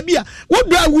edu ba bia wo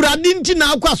do awurade nti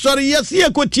na akwa sorry yes ye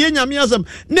kotie nyame asem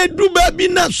na edu ba bi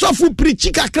na sofu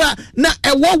preach kakra na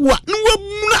ewowa na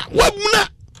wamuna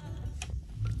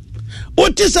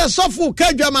Otisa sofu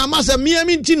kajwa mama se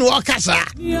miami ntinu okasa.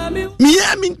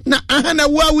 Miami na ahana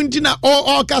wa wintina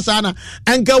okasa na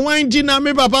anka wantina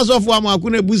me papa sofu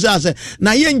amakuna buza se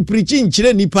na yen preaching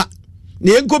nchire nipa.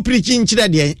 Na yen ko preaching nchire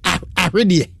de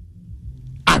ahwede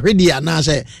na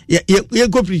se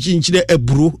yen ko preaching nchire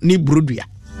eburu ni brodua.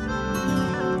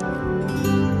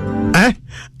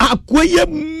 Akwaye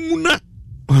muna.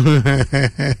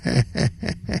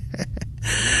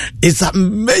 It's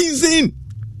amazing.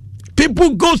 People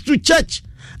go to church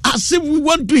as if we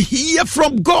want to hear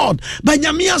from God.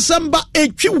 Banyamia samba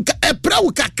echiuka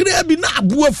eprauka krebi na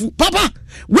abuafu. Papa,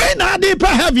 when are they per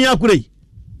heaven akure?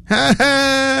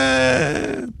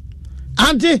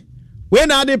 Auntie,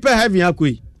 when are they per heaven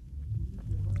akure?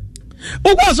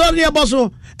 Ugo sorry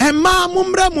aboso, ema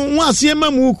mumra mu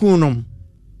asiema mu kunom.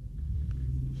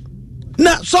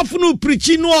 Na sofunu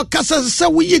preaching no kasa se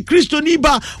we Kristo ni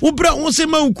ba ubra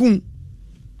onsema ukun.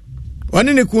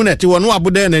 Wani ni kuneti wanu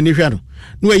abude na ni hwa no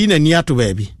no ayi na ni ato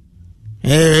baabi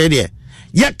de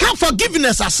ya ka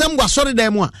forgiveness asem gwa sorry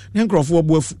dem a ne nkrofo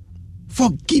obuafu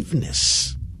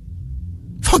forgiveness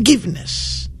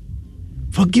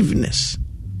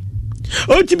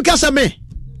o ti bikasa me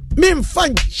mfa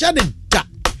shade da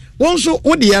wonso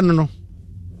wode ya no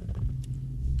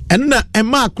eno na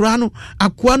ema akra no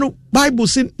akoa no Bible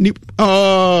sin ni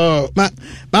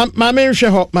ma me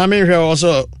hwe ho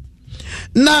so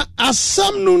na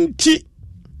asam nunti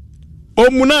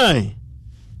omunai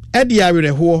edi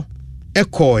awereho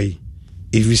ekoi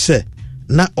ifise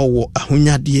na owo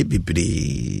ahonyade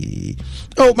bebre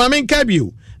mama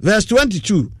nkabiu verse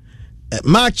 22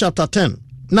 Mark chapter 10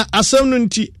 na asam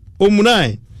nunti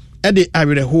omunai edi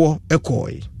awereho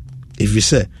ekoi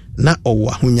ifise na owo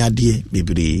ahonyade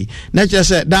bebre na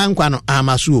chese dankwa no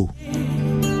amaso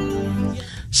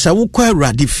sa wukwa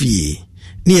awurade fie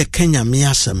ni ekenya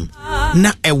miasem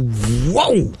na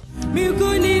wow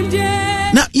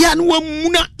na yanu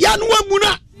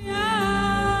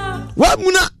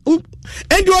wamuna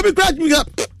endi obi crack me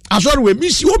asori we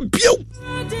misi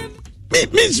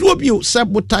obio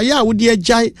sabotaya wo de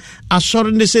agai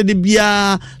asori ne se de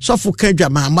bia sofu kenja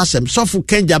mamasem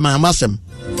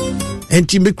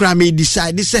enti me kra me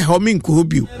decide say how me nko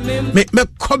obio me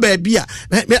ko ba bia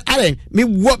me are me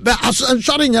wo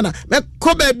sorry nyana me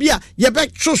ko ba bia ye be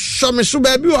so me so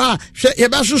ba bi ha ye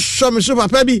be so me so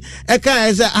papa bi e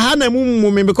kan say aha na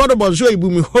mu me ko do bo so ibu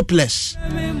me hopeless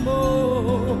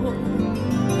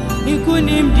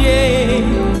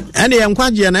ene ye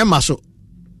nkwaje na emaso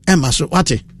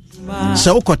wate se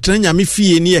wo kotre nyame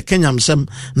fie ni ye kenyamsem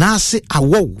na ase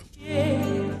awo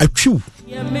atwiw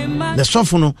the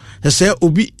sofono say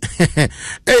obi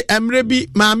emre bi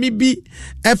maami bi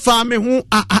efa me ho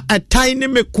atai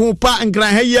me kopa ngra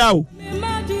ha yawo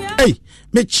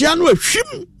me chia no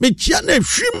ahwim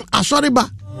asori ba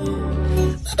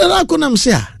na ko nam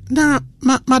se na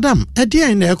madam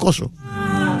edi na ekoso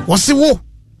wose wo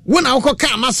na wo ka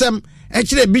amasem e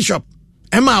kire bishop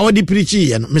ema wo di preach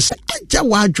ye no me say aja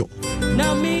wajo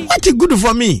what is good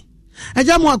for me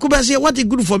aja mo akobase what is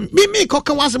good for me me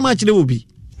koka wase ma kire obi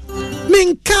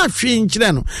menka hwe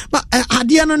nkyerɛ no but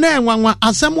adeɛ no na enwanwa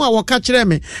asɛm a wɔka kyerɛ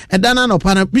me ɛdana no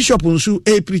pa na bishop nsu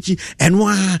preach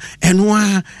ɛnoa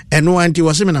nti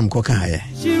wɔse me nam kɔka ayɛ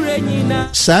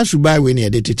saa subai we ne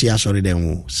yɛde tete asɔre dan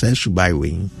mu saa subai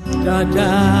we ne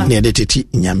yɛde tete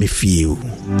nyame fie o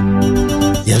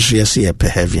yɛso yɛse yɛpɛ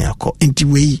heaven akɔ nti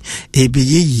wei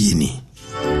ɛbɛyɛ yie ni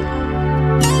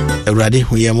awurade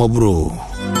hu yɛ mmɔboro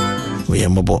we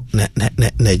mobo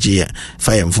na gia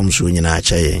fire mfom so nyina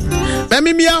acha yen ba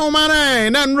mi bia o mara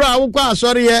na nro a wo kwa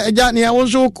asori ye eja ne wo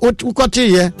so ukote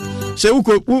ye se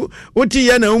uti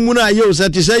ye na umu na ye o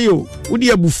sati se yo udi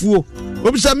abufuo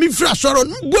obisa mi fra soro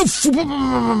bofu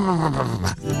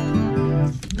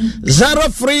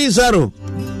 030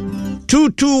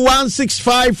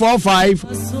 22165545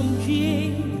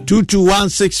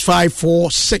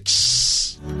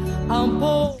 22165546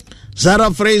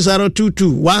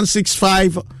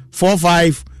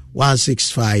 03022165545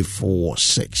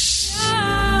 16546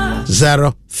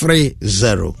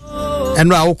 030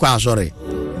 and I will sorry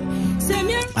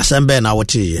Asembe na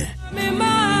wote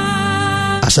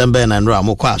Asembe na nro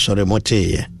amokwa sorry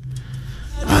mote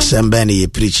Asembe ni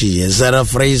preach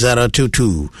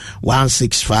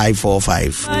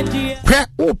 03022165545 kwe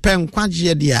open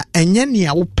kwaje dia enye ne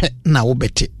a wope na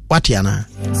wobete watiana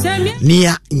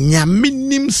nia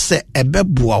nyaminim se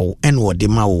ebeboa wo ene wode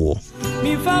ma wo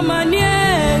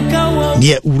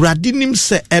nia uradinim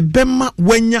se ebema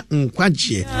wanya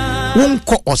nkwaje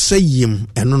wonko oseyim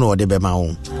eno na wode bema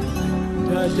wo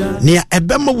nia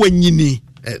ebema wanyini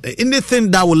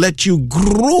anything that will let you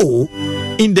grow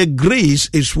in the grace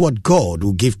is what God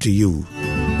will give to you.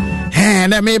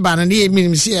 Na me ba na ni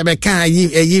mi si e be kan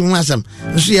yi nwasam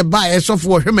so ye ba e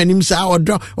sofo hwemanim sa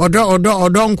odo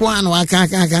nko anu aka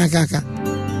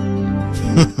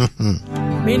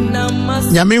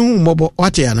ya me hu mobo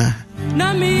wate ana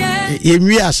ye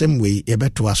nwi asem we ye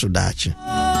beto aso daache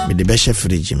me de be hye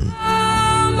frigim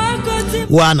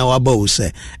wa na wa ba wo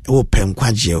se wo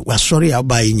penkwaje wa sorry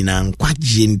aba yi nyina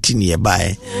nkwaje ntini ye ba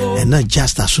e not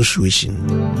just association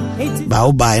ba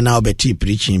wo ba na obeti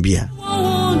preaching bia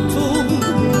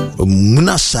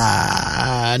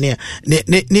munasa ne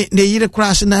yire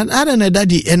cross na ada na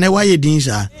daddy ene waye din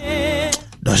sa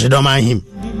does don't mind him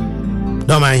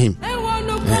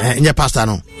nya pastor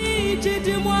no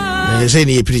say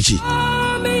ni preach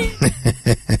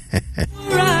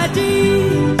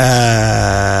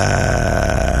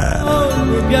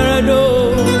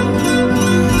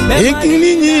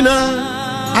Ikinina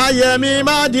ayemi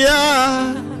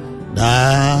madia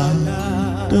da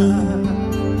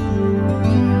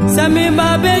Sami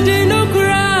babedi no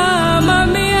kura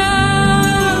mamia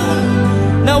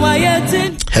na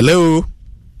wayeti. Hello,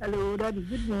 Daddy,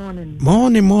 good morning.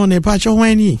 Morning, Pacho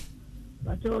Weni.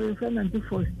 Pacho, your friend Auntie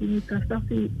Faustin,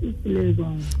 Kastafi East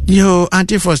Legon. Yo,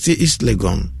 Auntie Faustin East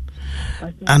Legon.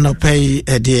 And I pay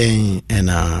a day and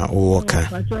a walker.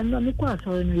 Pacho, I'm not quite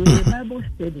sorry. Bible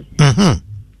study.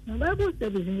 Bible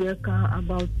studies in your car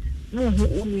about no who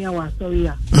only our story.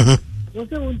 You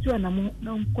say want to and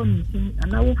I'm coming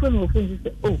and I will phone your friends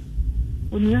say, oh,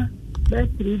 Unia,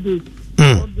 that's 3 days,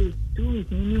 4 days, 2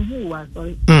 weeks, you who was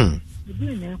sorry. You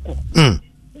didn't echo.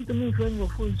 Into me, friend your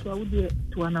phone, so I would be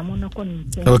to an amona calling.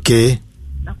 Okay.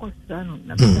 Nakosano,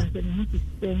 Nakan,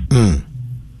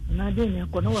 and I didn't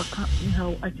echo no account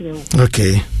how I tell.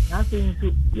 Okay. Nothing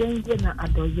to young dinner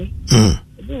at Doye.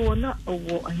 They were not a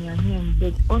war and your name,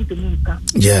 but on to me.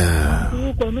 Yeah.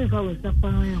 You call me if I was a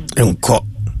fire. And caught.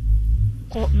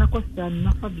 Nakosta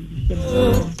nafa bibi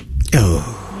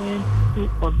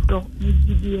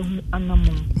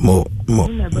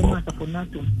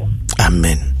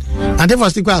Amen. Ante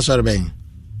first kwa sorry ben.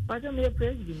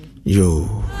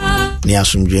 Yo. Ni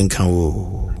asumdwe nkan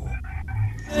wo.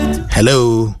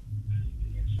 Hello,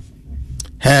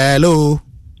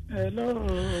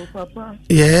 Papa.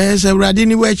 Yes, Awurade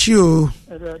ni wachi o.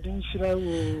 Awurade nshira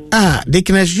wo.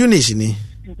 Deaconess Eunice ni.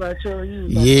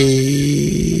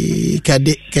 Ye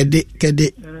kade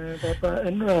Papa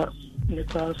enra ni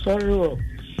kwa sorry o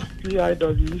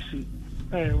PIWC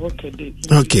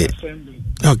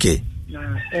okay na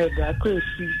da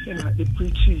kwesi na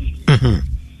preach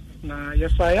na ya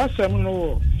sem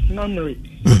no memory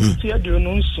ti adu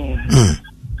no nso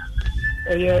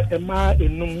ema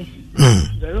enum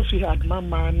zero fi had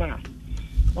mama na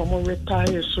omo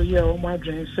retire so ye omo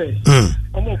adwen say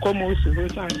omo komo si we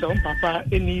san say on papa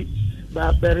eni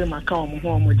ba bere maka omo ho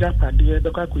omo japade e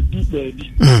be kwa kodi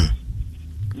baabi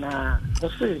na o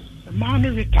say ma no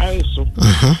retire so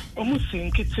omo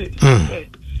sinkiti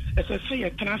ese ye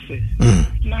trase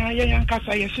na ye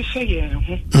yankasa ye hye ye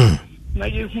ho na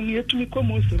ye hu ye tumi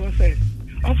komo si ro say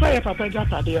on fa ye papa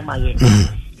japade e ma ye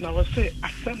na wo se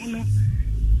asɛm no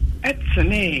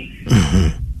etene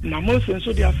na Moses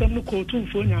so di asɛm no ko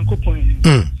tumfo Nyankopɔn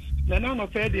na na no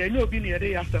fe de enye obi ne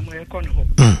yede asɛm e kɔ no ho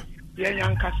ye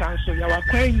nyankasa so ya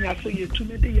wakwan nya so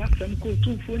yetumi de asɛm ko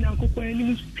tumfo Nyankopɔn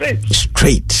ni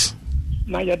straight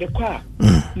na ya de kwa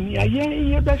ni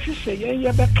aye be hwehwe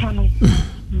ye be ka no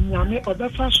nyame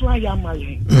obefa so ayama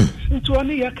ye nti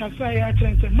oni ye kasa ya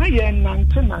trense ma ye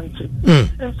nante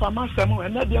enfama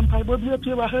sɛm na de mpa bo bi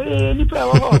pie ba ni pa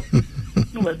wo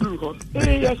no we do ho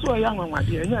ye so ya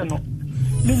nwanwade enye no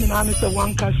ni nyina ne se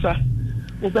wankasa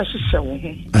obehwehwe wo ho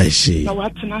I see na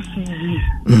watena si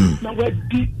na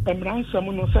wadi emransam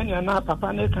no sanya na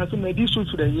papa na ka so na di so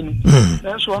tura yi ni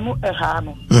na so no ha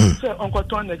no se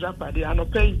onkoton na japade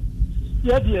anopai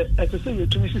ye de etese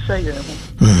yetumi sisa ye ho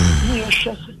ni ye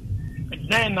hwese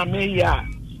na me ya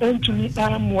entumi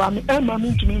amwa me ema me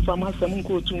ntumi mfama sam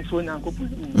nko tumfo Nyankopɔn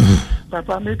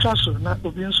papa me twa so na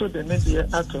obi nso de ne de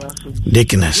atwa so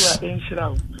Dickness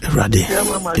Radi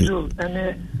mama Jo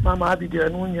ene mama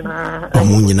Abigail no nyina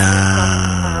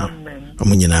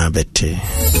omunyina bete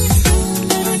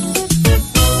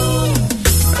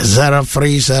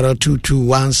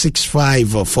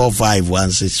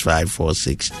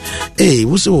 03022165451656 eh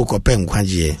wo se wo kopɛ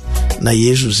nkwaje na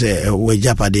Yesu se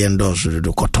wajapade endoso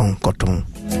do koton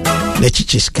na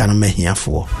chichis kan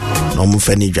mahiafo na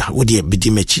omfa ni dwa wo de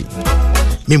bidi machi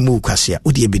memu kwase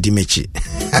wo de bidi machi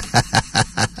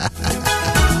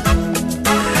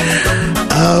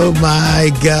Oh my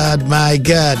God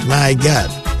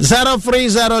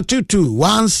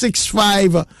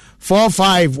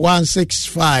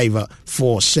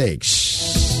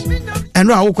 03022165451656 and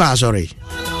now sorry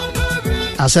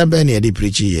asembe ne dey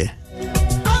preach here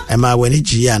ema wani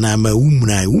ji ya na ma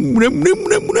umra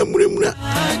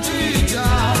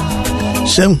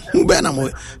sem ubena mo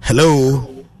hello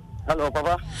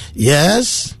papa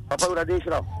yes papa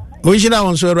radishra o shira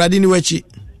won so radini wachi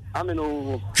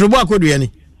ameno trobo akodua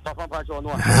ni papa pa cho no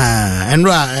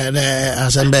enra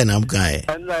asembe na mkai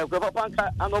enra papa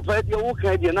ka anopa de wo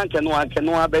ka de na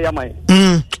keno be yamai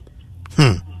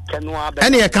keno be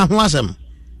ene ka ho asem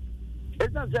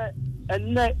esa se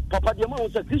enne papa de ma wo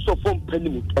se Christopher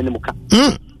panimu enemuka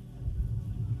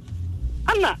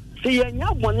ana se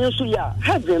yenya bone so ya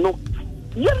heaven no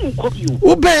yen copy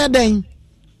wo be den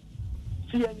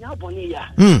se yenya bone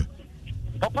ya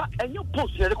papa enyo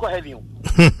post yere ko heaven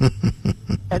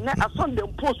enne asonde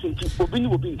post nti obi ni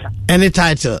obi nka any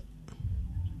title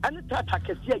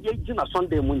kesi ye gina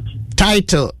Sunday munti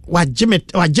title wa jimmy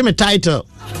title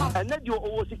enne dio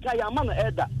owo sika ya ma na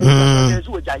eda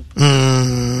yesu wajai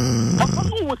papa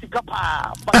no wo sika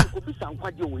pa ko bi san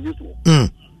kwaje wo yesu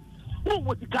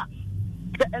wo sika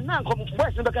enne anko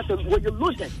voice be ka say wo you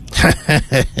loaded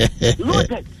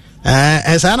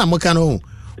esa na muka no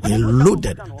we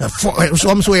loaded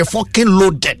some so we fucking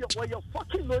loaded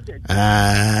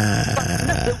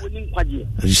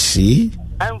you see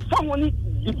and family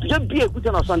be a good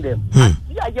on Sunday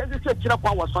yeah just chira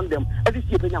kwa wa Sunday e dey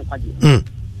see penya nkwaje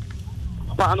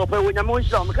pa no pe wonya mo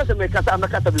nshira me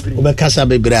kasa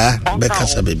bebre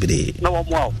na wo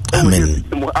mo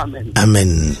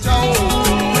amen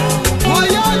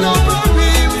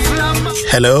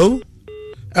hello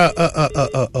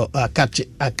I catch it.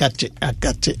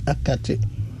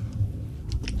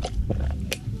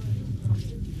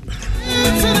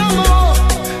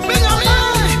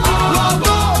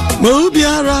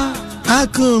 Mobiara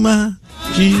akuma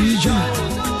jija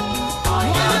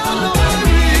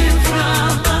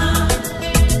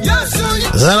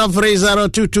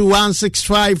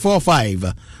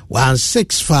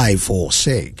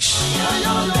 03022165451656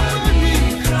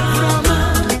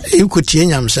 ikutie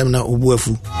nyamsem na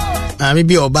obuafu ami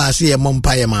bi oba se ye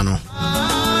mompaye ma no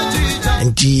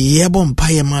nti ye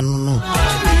bompaye ma no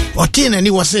oti na ni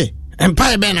wo se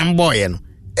empaye be na mboye no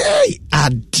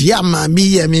adia ma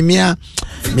mi ye mimia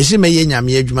me se me ye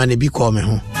nyame adwuma ne bi ko me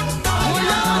ho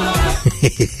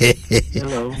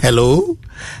hello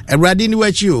everybody ni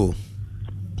wachi o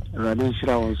radio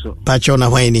shira wonso pacho na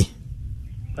hwani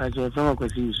pacho sama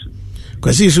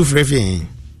kwasi isu frefi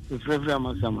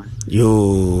amasama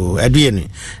yo adue ni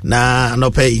na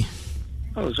anopei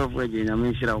so fweje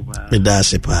nyame shira uba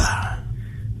medase pa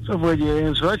so fweje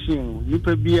instruction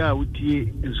nipa bia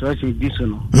utie instruction diso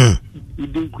no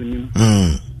idin kunim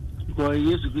ko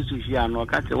Yesu Kristo fi ano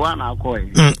ka te wa na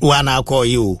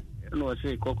akoy yo no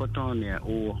say kokoton ne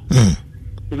owo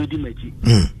ebedi machi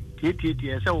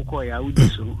tie se wo ko ya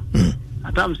udiso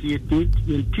atam si ti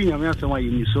nyame asema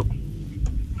yimiso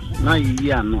na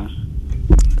yi ano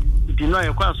dino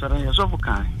ya kwa sara ya so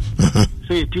fukan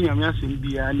say ti nyame asem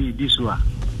bia na ediso a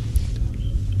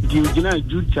di gina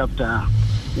Jude chapter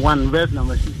 1 verse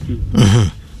number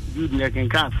 16. Jude ne can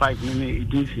count 5 minutes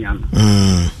it is yan.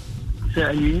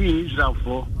 Say you need Israel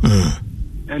for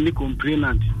any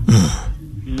complainant.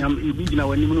 Nyam ibi na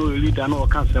wani no leader no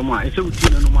ka sema e se uti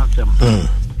no masem.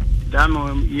 Dan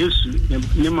no Yesu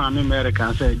ne ma me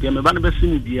America say de me ba no be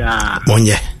sini bia.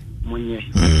 Monye.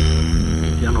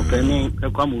 Ya no pene e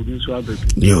kwa mo bi so abe.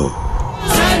 Yo.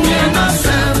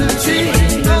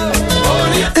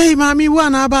 Hey, mami,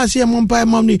 wana abasi ya mumpai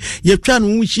momni ye twan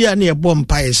wuchia ne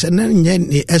bompai se na nye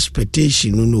ni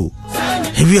expectation no.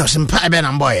 Hebi o simpai be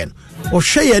na mboy no. O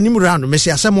hwe ya nim round me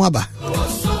se asem aba.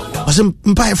 O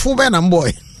simpai fu be na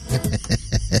mboy.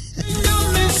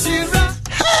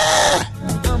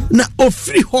 Na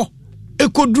ofri ho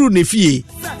ekodru ne fie.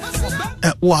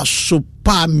 Wa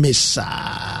sopa mesa.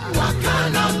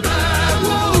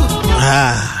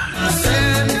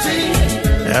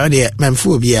 Oh dear, man,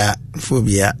 phobia,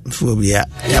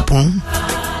 yapon.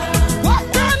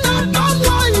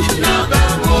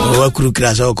 Wakuru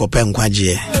krasa oko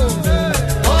penkwaje.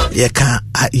 Ye ka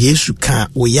Yesu ka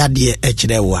oyade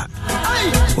ekirewa.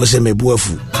 O se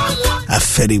mebuafu.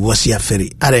 Aferi wosi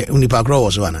aferi. Are unipa kro wo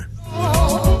so ana.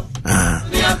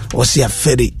 Wosi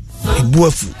aferi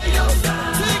ebuafu.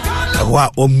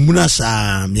 Wa omuna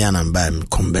sa miana mba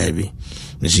kombebi.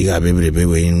 Nisiga bebe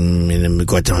we me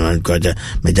got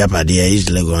me japadi is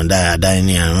lego nda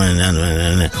ni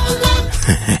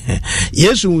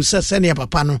Yesu sene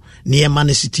papa no ne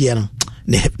man city no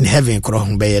ne heaven kro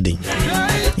ho be yedin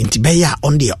inti be ya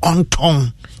on the on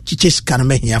ton chiches kan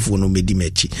me hiafo no medi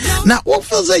machi na wo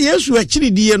feel say Yesu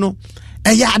akiri die no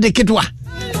eya adeketwa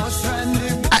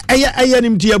eya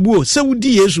nimti abuo se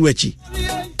wudi Yesu achi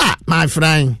my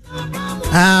friend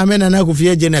me na ko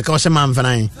fie je na ka se man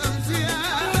friend.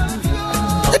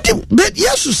 But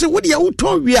Jesus said, "What you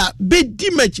told we are big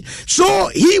image." So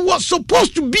he was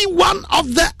supposed to be one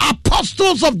of the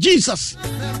apostles of Jesus,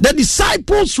 the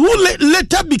disciples who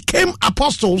later became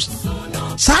apostles.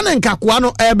 Sana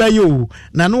nkakwano ebe yo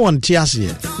na no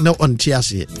ontiase, na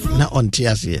ontiase, na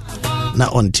ontiase, na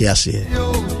ontiase.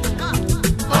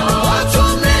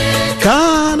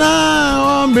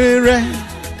 Kana ombere,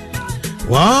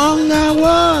 wanga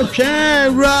wa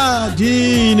chera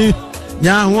dini.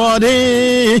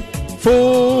 Nyawode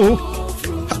fo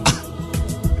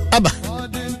Abba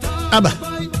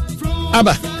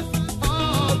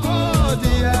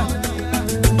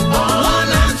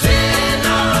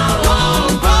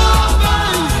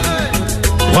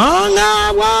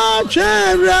Wanga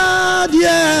wachera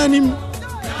dianim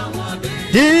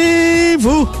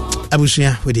Divu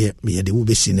Abusia wede me de wo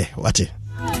besine wate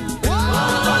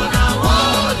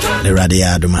Le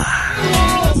radia aduma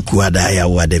Ukuada ya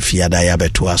wade fiada ya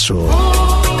betuaso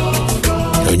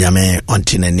Unyame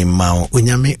ontine ni mao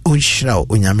Unyame onshirao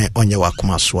Unyame onye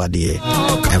wakuma swadi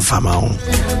Enfama on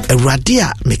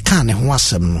Radia mekane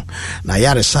huwasem no Na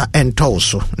yaresa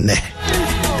entoso ne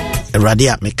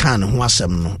Radia mekane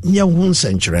huwasem no Nye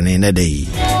hunsenchire ne nedei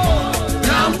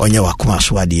Onye wakuma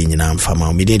swadi Nyina mfama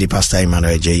on Midedi Pastor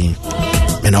Emmanuel J.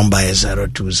 My number is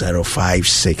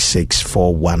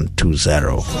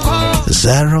 020-566-4120.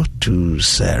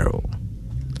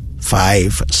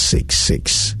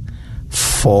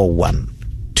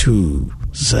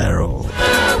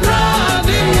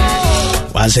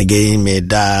 020-566-4120. Once again, me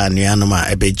da Nianoma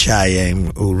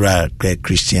Ebechayem Ura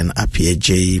Christian Apie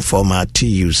J, former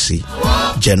TUC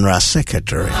General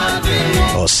Secretary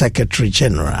or Secretary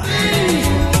General.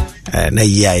 Na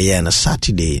na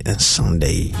Saturday and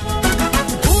Sunday.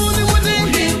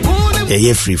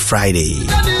 Every Friday,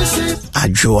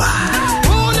 Ajua,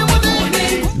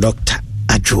 Dr.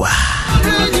 Ajua,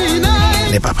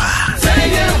 ne papa.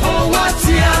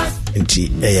 Inti,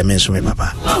 menso me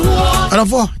papa.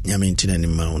 Arafo, nyamintina ni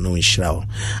ma no nshirawo.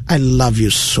 I love you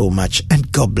so much, and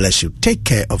God bless you. Take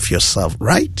care of yourself,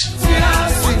 right?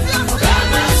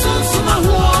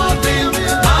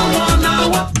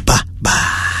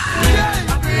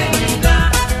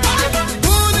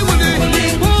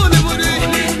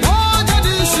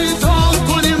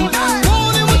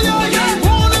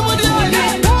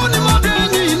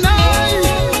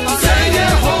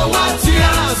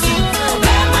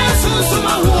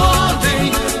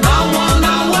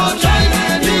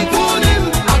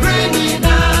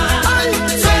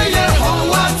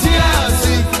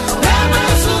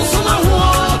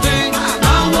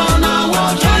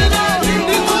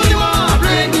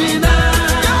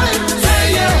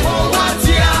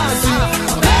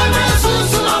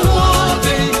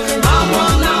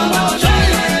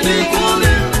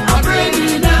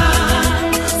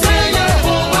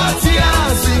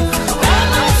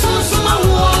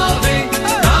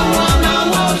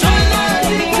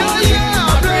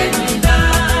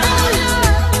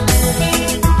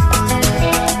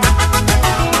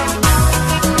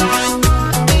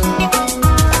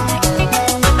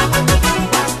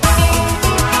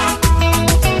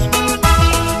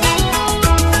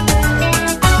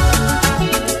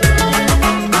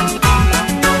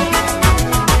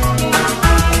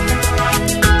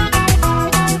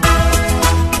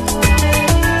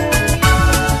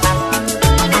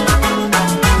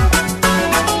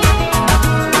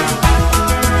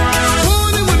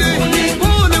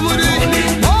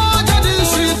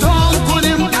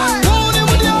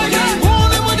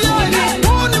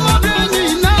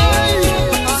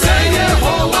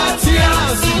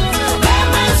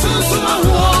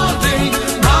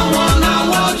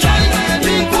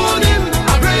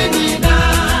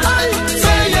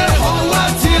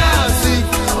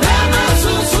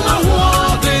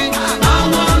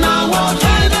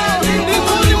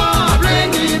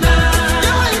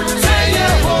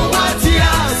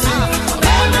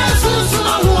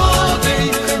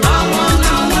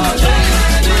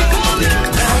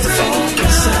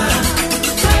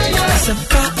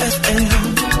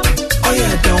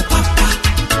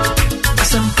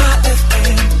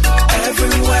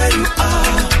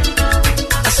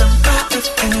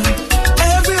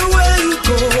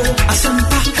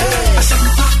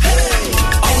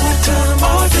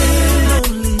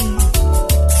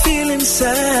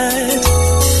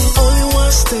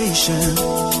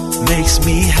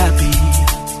 me happy.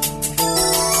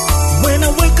 When I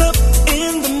wake up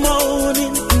in the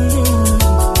morning,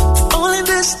 only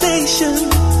this station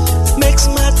makes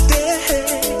my day.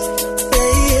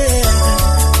 Yeah.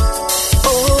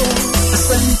 Oh,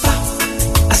 Asempa,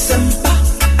 Asempa,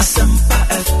 Asempa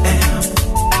FM.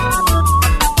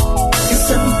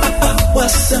 Asempa,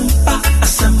 Asempa,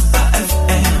 Asempa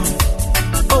FM.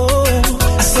 Oh,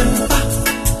 Asempa,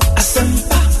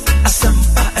 Asempa,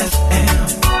 Asempa FM.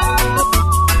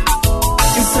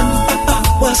 Asempa,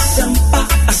 Asempa,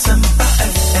 Asempa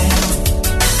FM.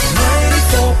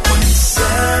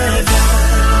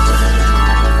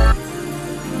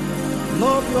 94.7.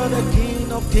 Lord, you are the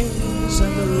King of Kings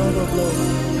and the Lord of Lords.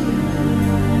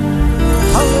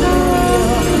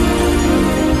 Hallelujah.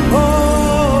 Oh.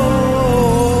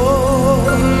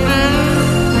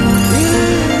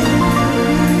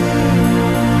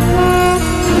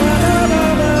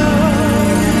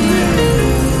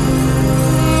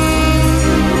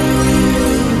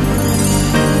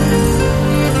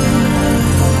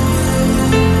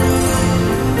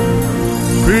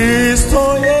 Cristo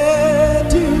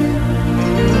yeti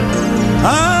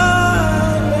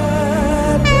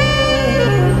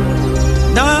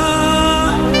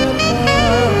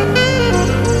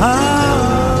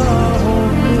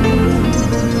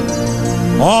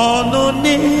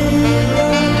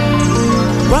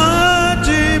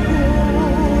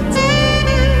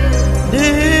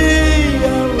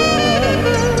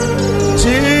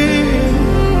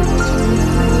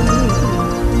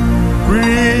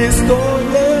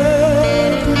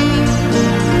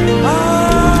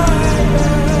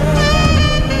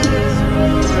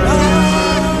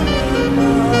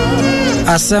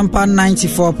Asempa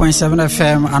 94.7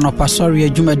 FM anopa sorry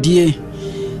adwumadie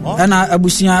ana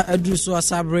abusia adruso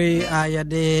asabre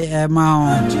ayade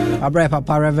ma abrai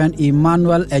papa Reverend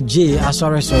Emmanuel Eje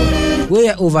asore so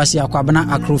we overseer kwabena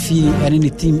akrofi ene ni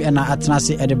team ena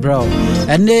atenase edebro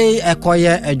ene ekoye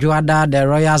adwada the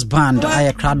Royals band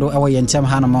aye krado ewo yentem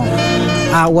hanamo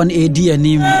a won edi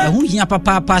anim ehu hia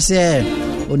papa pase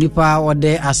onipa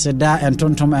ode aseda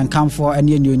entontom enkamfo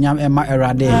ene nyonyam ema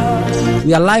erade.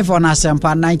 We are live on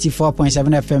Asempa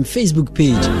 94.7 FM Facebook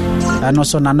page and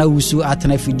also Nana Wusu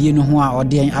atena fidie no ho a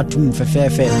ode atum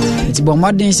fefefe enti bo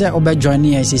modern say obe join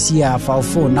us here for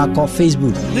phone na call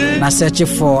Facebook na search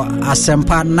for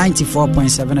Asempa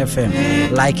 94.7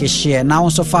 FM like share now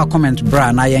also for comment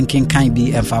bra na yankin kan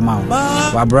bi enfama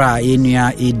wa bra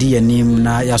enua edi anim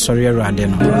na yasori erade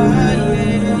no.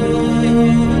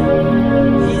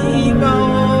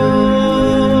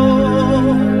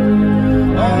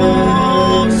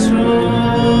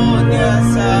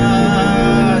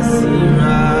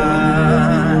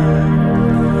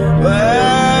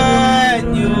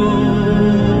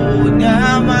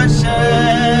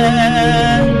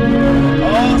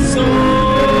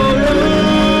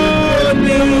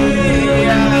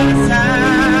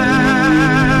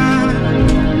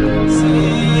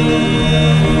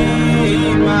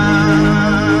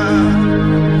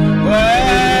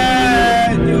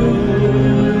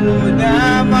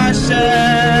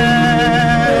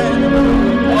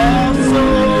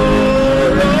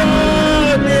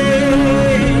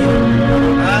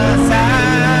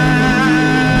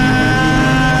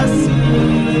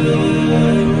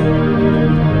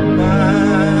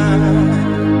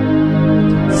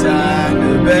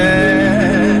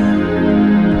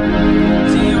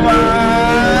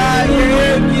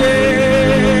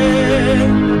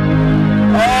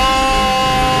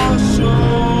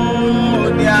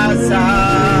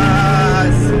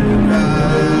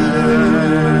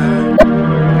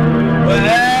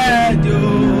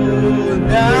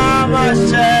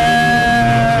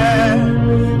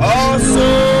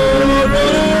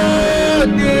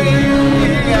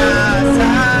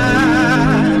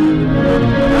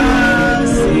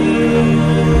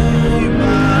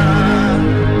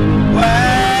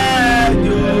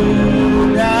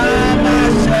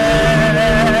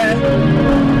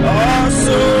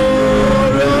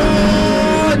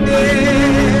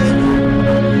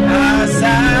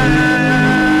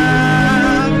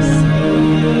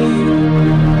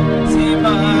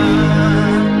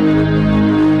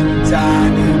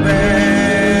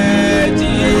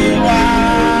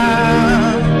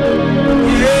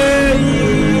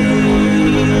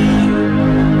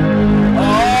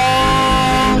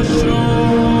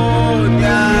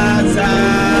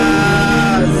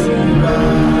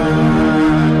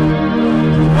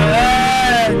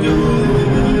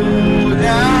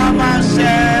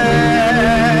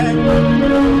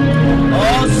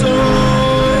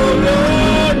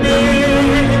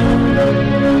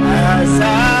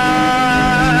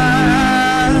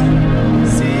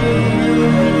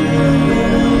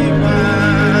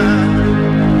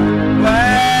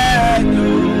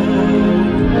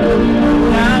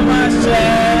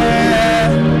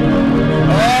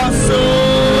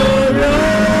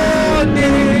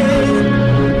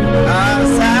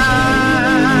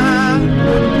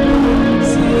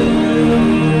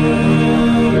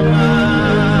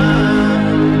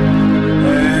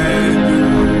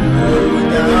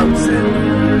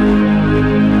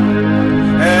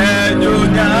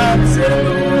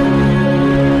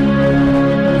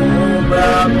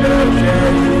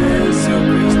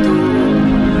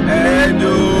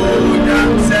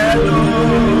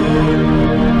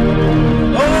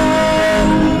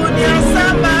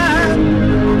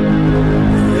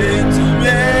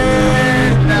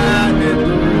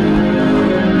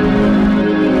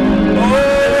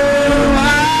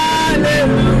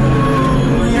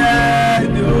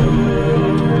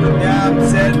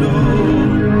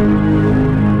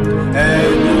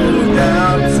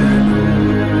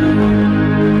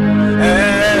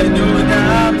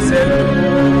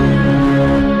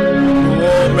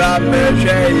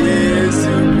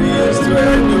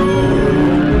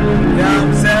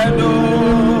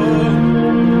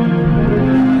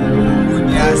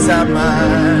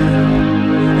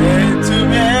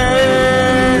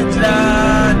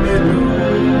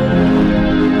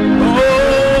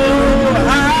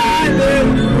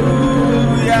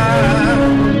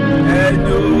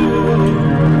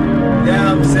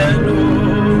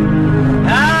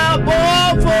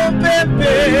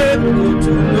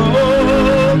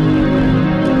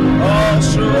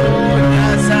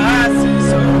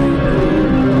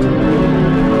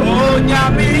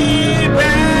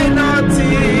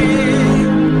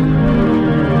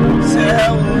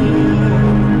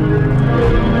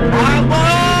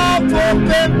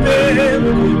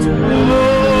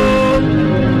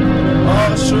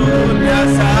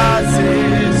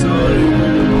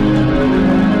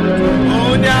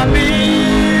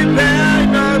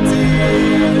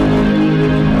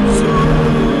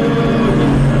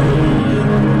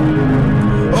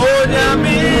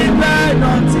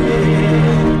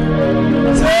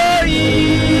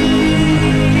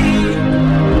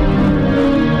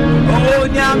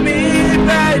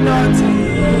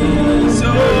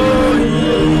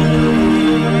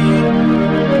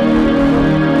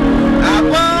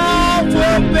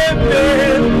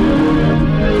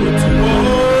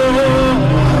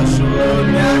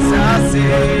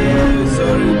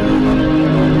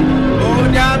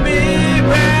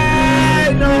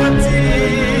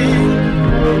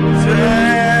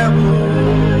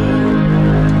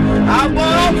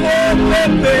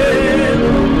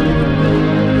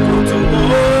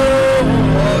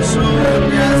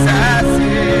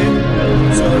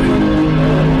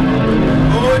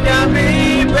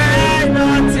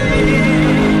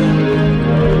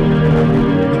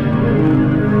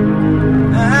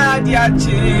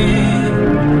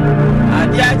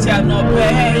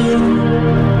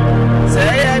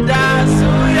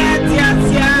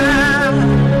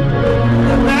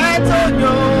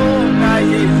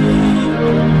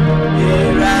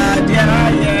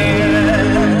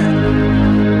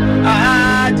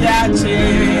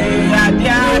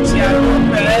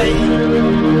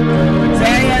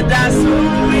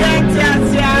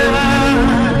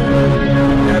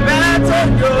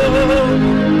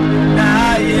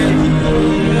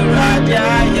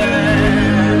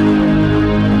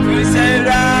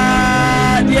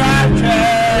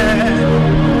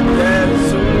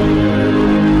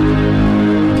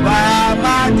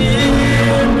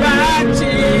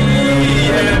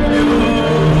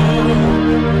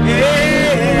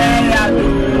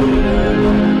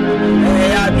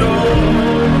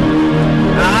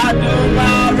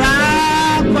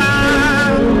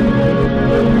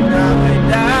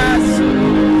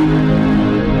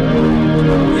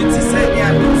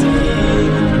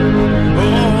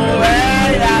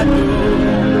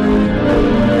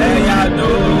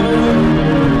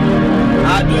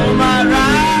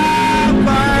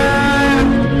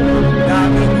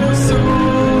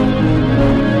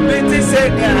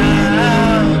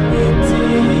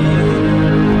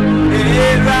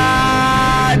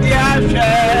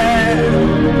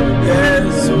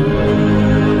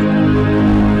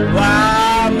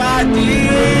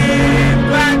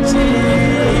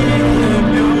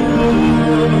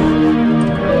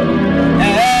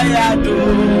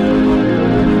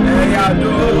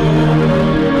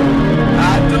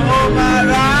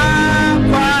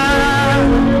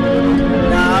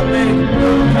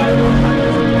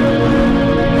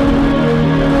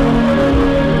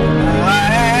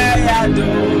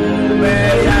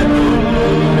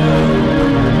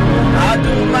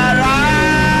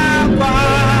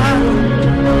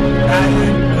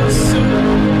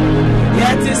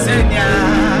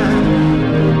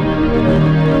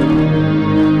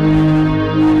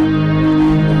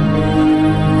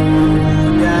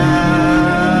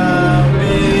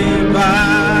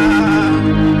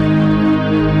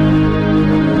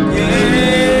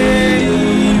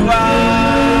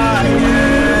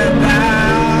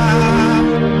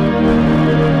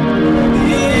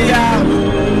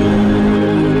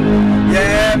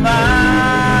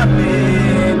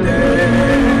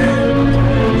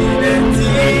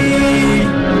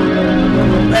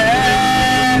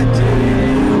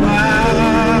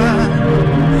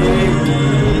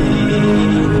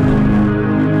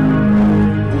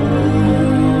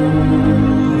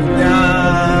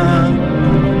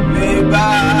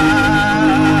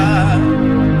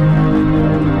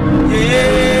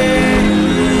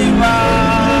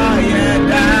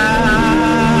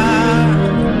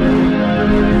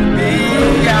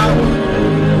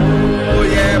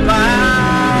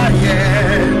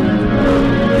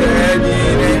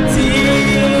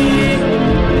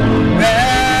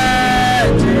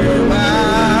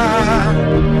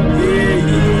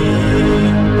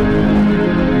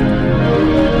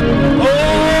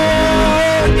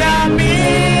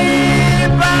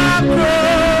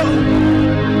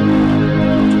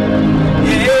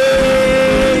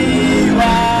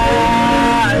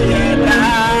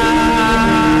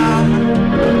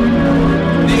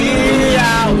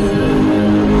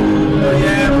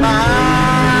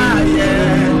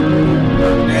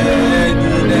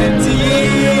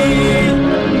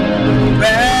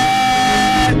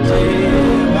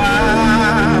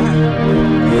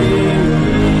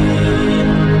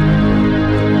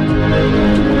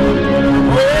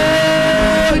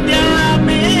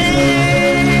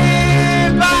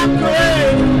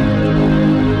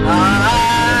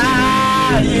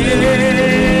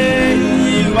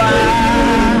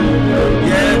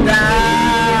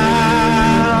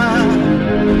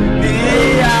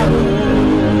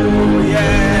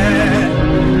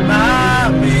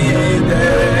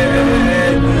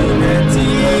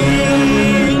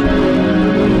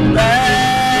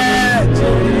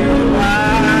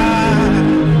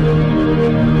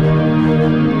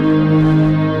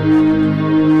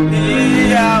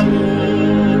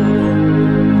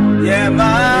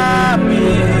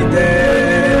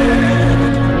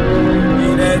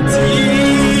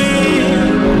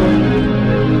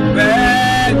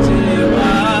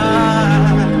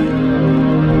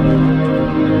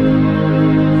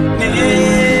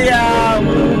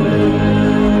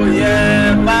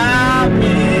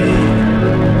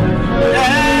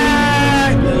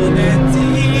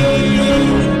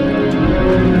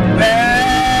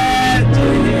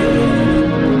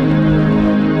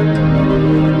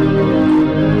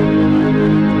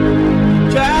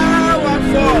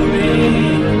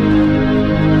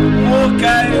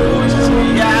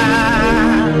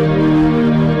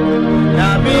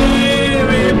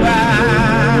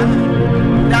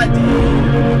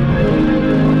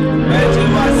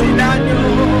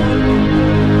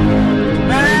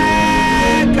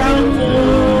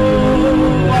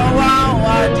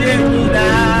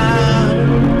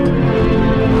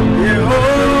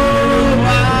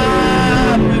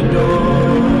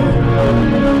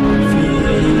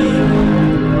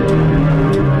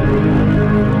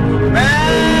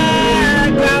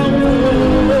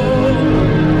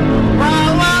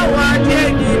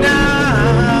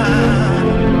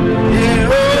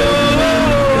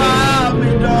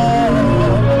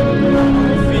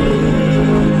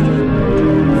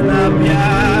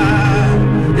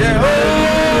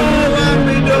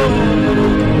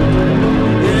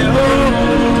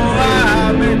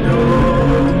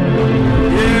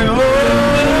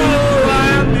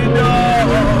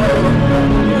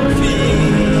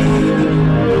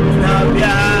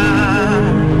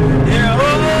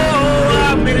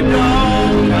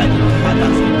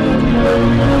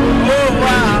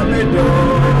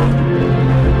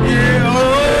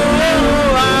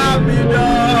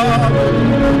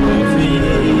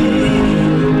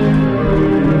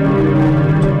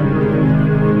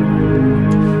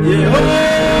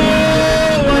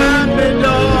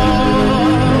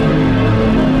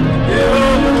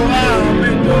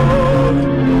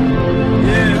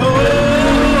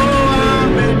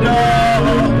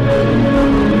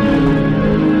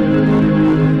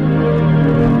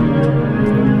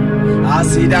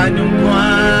 Asido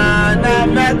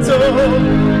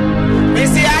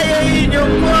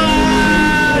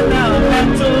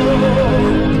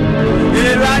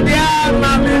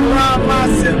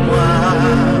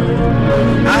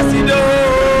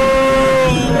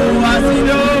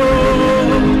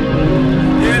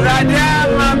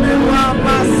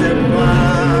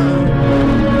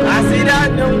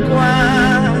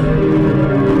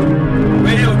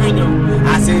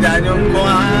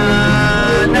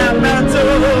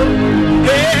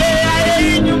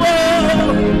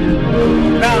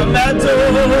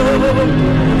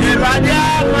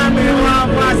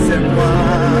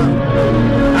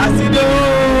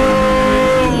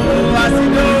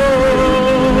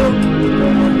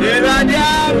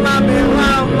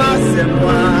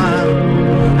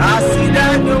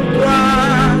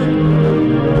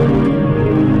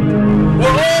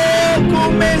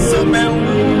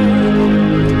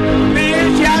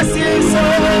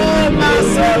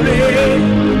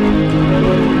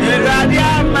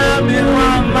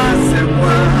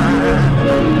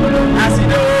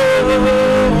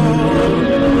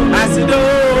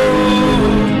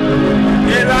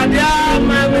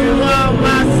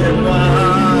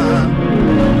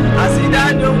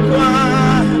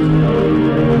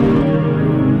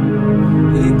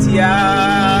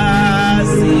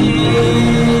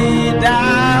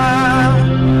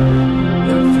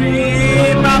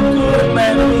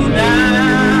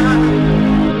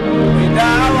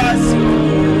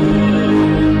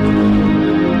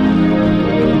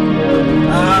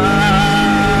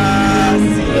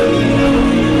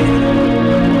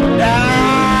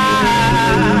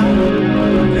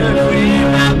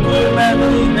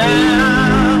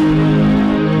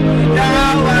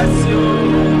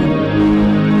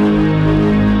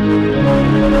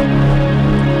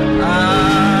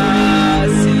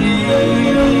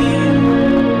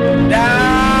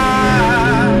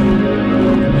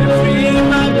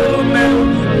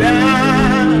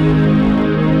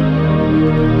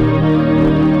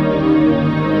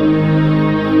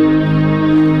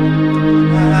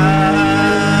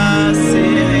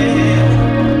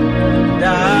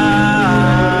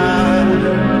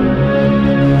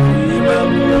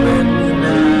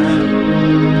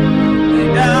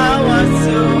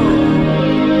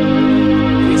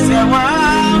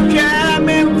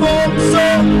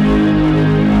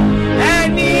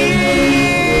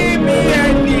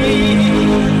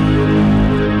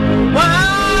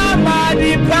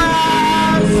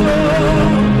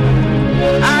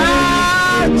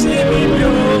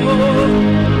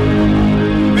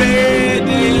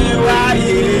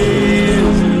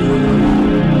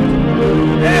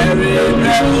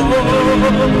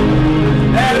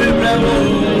every bravo,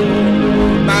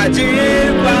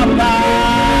 magic papa,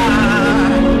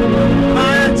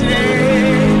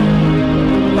 magic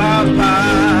papa,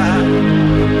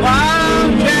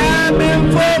 one cabin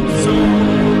folks,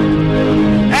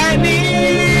 any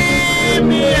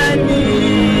me any,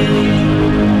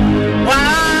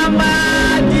 one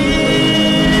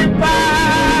magic pa,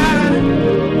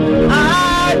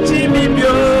 Jimmy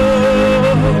Bio,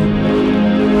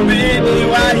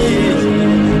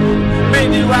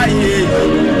 Many why,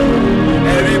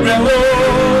 every bravo,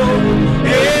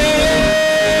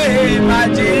 eh,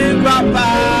 magic papa,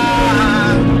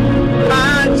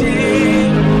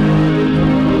 magic,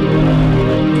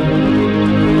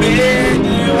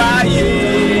 many why,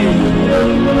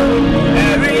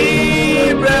 every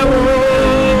bravo,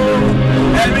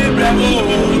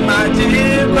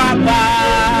 magic papa.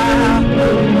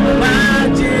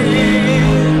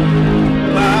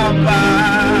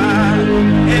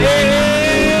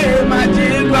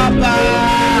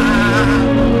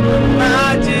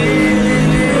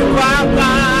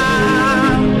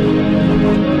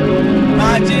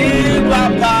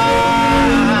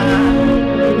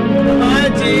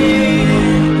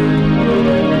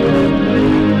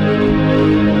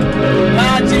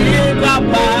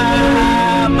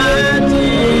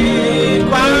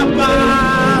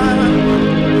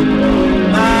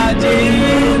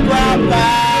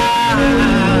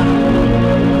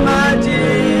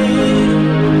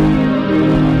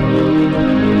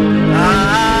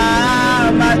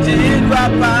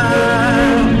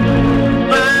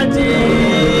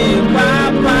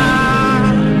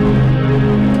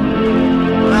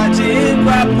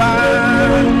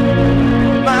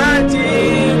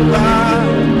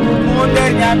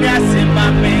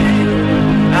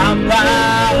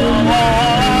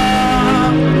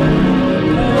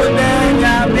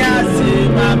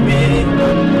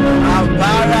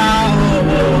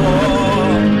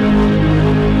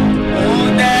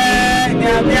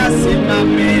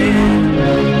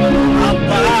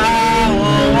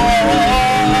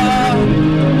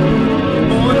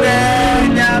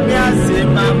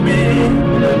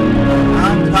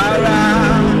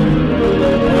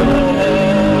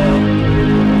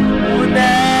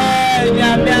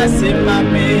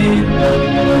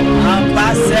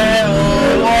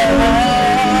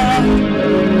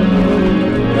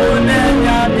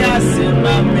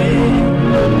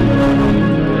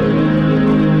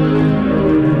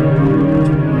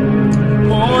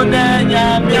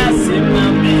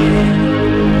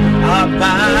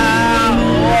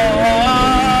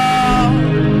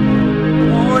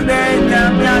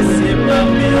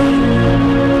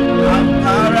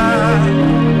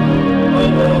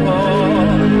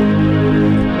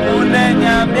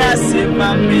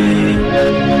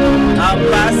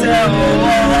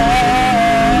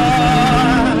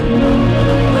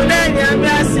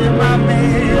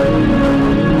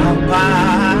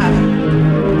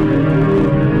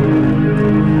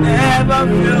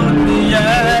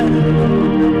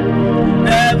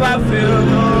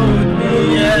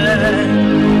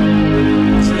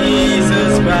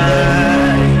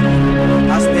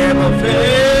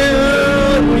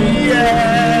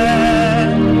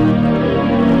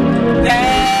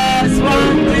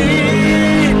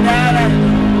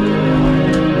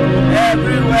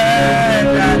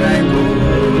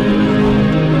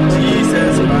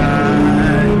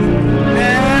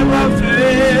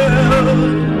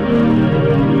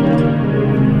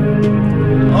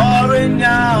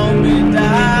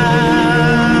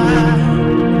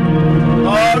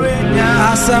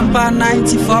 Asampa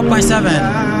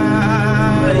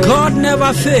 94.7. God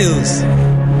never fails.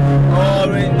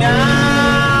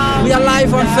 We are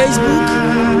live on Facebook.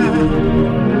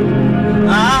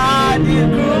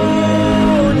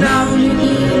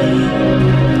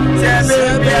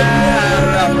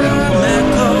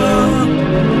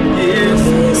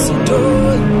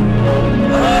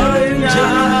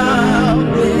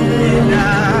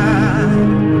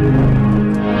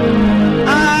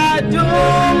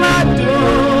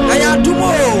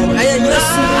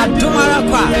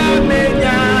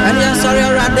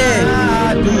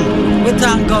 We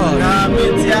thank God.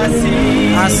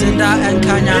 Asinda and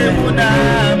Kanyame.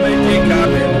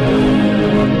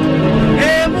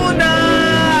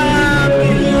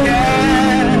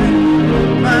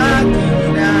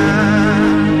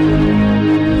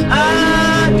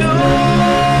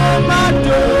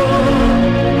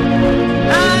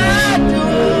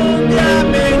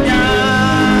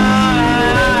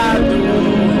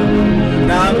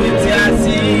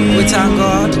 We thank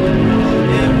God.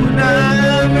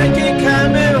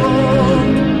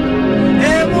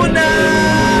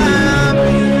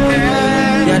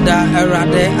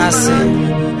 Erade Ase.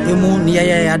 Emu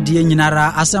niya die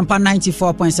nyinara Asempa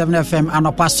 94.7 FM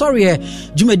anopa sorry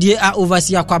dwumadie a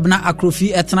overseer Kwabena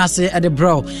Akrofi etnase e de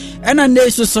bro ena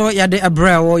nesu so ya de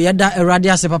ebrewo yada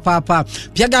Erade Ase papa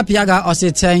piaga I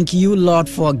say thank you Lord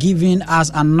for giving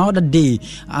us another day.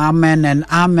 Amen and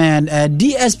amen.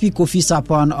 DSP Kofi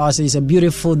Sapon also is a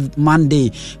beautiful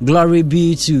Monday. Glory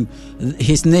be to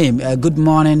his name. Good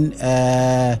morning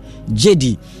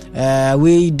JD.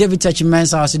 We David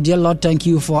Touchmans say dear Lord, thank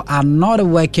you for another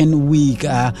working week.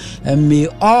 May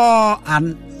all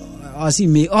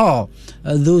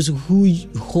those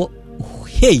who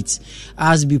hate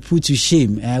us be put to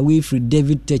shame. We free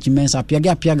David Touchmans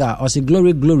piaga or say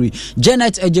glory.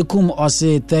 Janet Ejekum or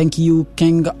say thank you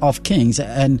King of Kings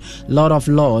and Lord of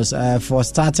Lords for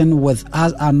starting with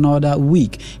us another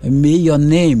week. May your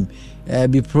name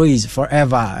be praised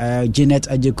forever. Janet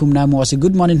Ajekum Namo say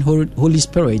good morning Holy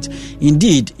Spirit.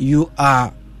 Indeed you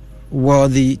are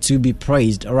worthy to be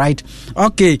praised. All right.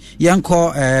 Okay,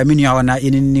 yanko minya wana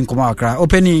ini nkomakra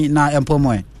openi na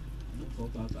empomoe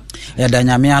da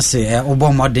nyame ase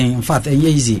obo modern. In fact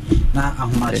easy na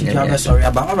ahoma chiabe sorry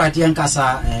about. All right,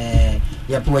 yankasa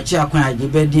ya pochi akwan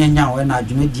agebe din nya wo na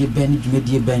adwumedie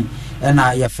ben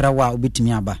na ya frawa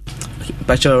obetimi aba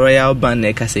Pacho Royal Band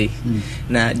Ekase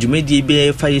na Jumedi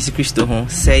be fa Yesu Kristo ho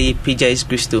say pija Yesu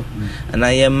Kristo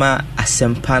na yema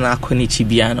asempa na akoni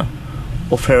chibiano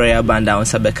ofre Royal Band on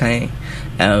sabekan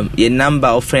ye number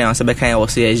ofre on sabekan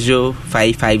was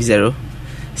 0550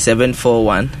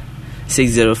 741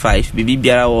 605 bibi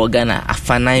biara wo Ghana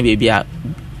afanan baby ya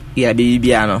bibi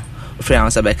biano ofre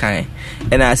on sabekan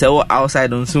and I say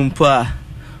outside on sumpo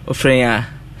ofre ya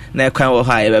na kwan wo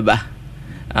ha ebeba.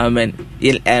 Amen.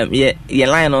 Your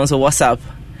line on so WhatsApp.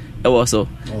 It was so.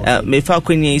 Me fa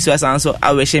kwenye isu asanso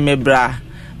aweshe me bra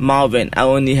Marvin. I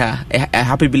only ha a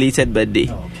happy belated birthday.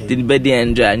 The birthday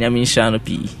and nyami shano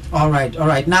pi. All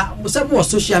right. Now, some more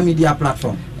social media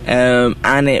platform.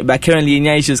 And but currently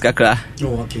nya issues kakra.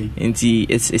 Oh, okay. Inti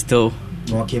it's still.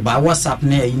 Okay, but WhatsApp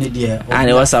ne you need there. And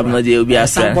WhatsApp no there will be a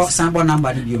sample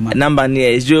number ni bioma. Number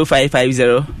ne is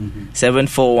 0550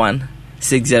 741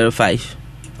 605.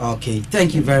 Okay,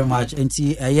 thank you very much. And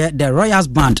see, the Royals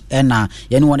Band and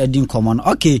anyone edin common.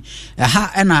 Okay,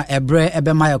 ha ena ebre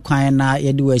ebe my kwan na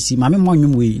yedu asi mame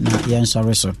monwum we na yen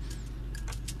sorry so.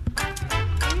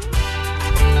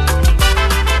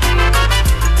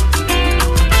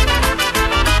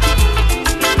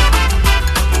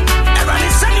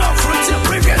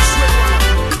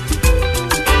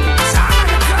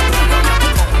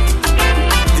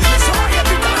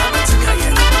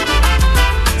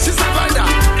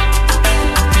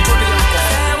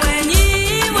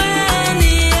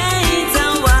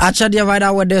 Acha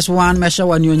Divida with this one, Mesha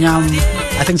Wanyunyam.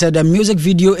 I think that the music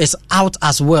video is out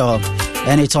as well,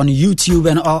 and it's on YouTube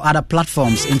and all other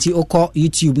platforms. Inti oko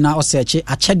YouTube now search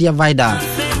Acha Divida.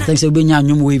 Thanks to Benya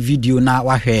Nyumwe video na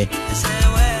wahe.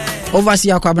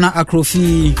 Overseer Kwabena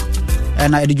Akrofi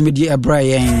and I edumedi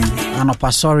Ebrayen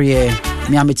anopa sorry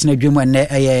me ametina dwemu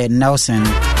ne Nelson.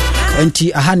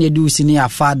 Inti ahane du sini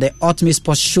afa the Ultimate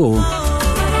Sports Show.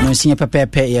 No sinye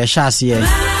pepepe ye shase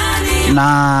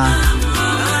na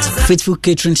Faithful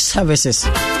Catering Services.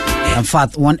 In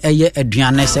fact, one aye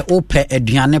aduane se ope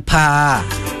aduane pa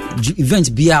events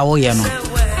bia wo ye no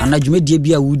ana dwumedie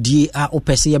bia wudie a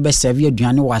ope se ye be serve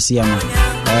aduane wase ye no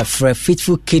for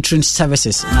Faithful Catering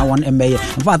Services na one emeye.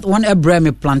 In fact, one ebra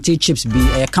me plantain chips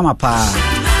bi kama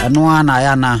pa no ana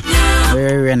ya na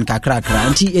wen kakra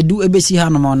anti edu ebesi ha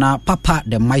no na papa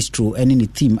the maestro any the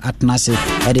team atnase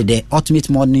at the Ultimate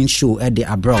Morning Show at the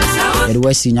abroad e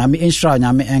we si nyame instra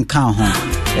nyame enka ho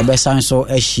e be san so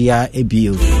ahia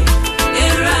ebio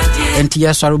enti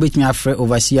ya sorry bit me afre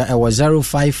overseer e was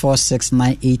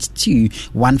 0546982158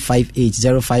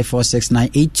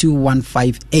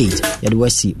 0546982158 e we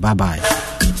si bye bye.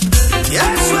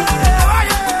 Yes,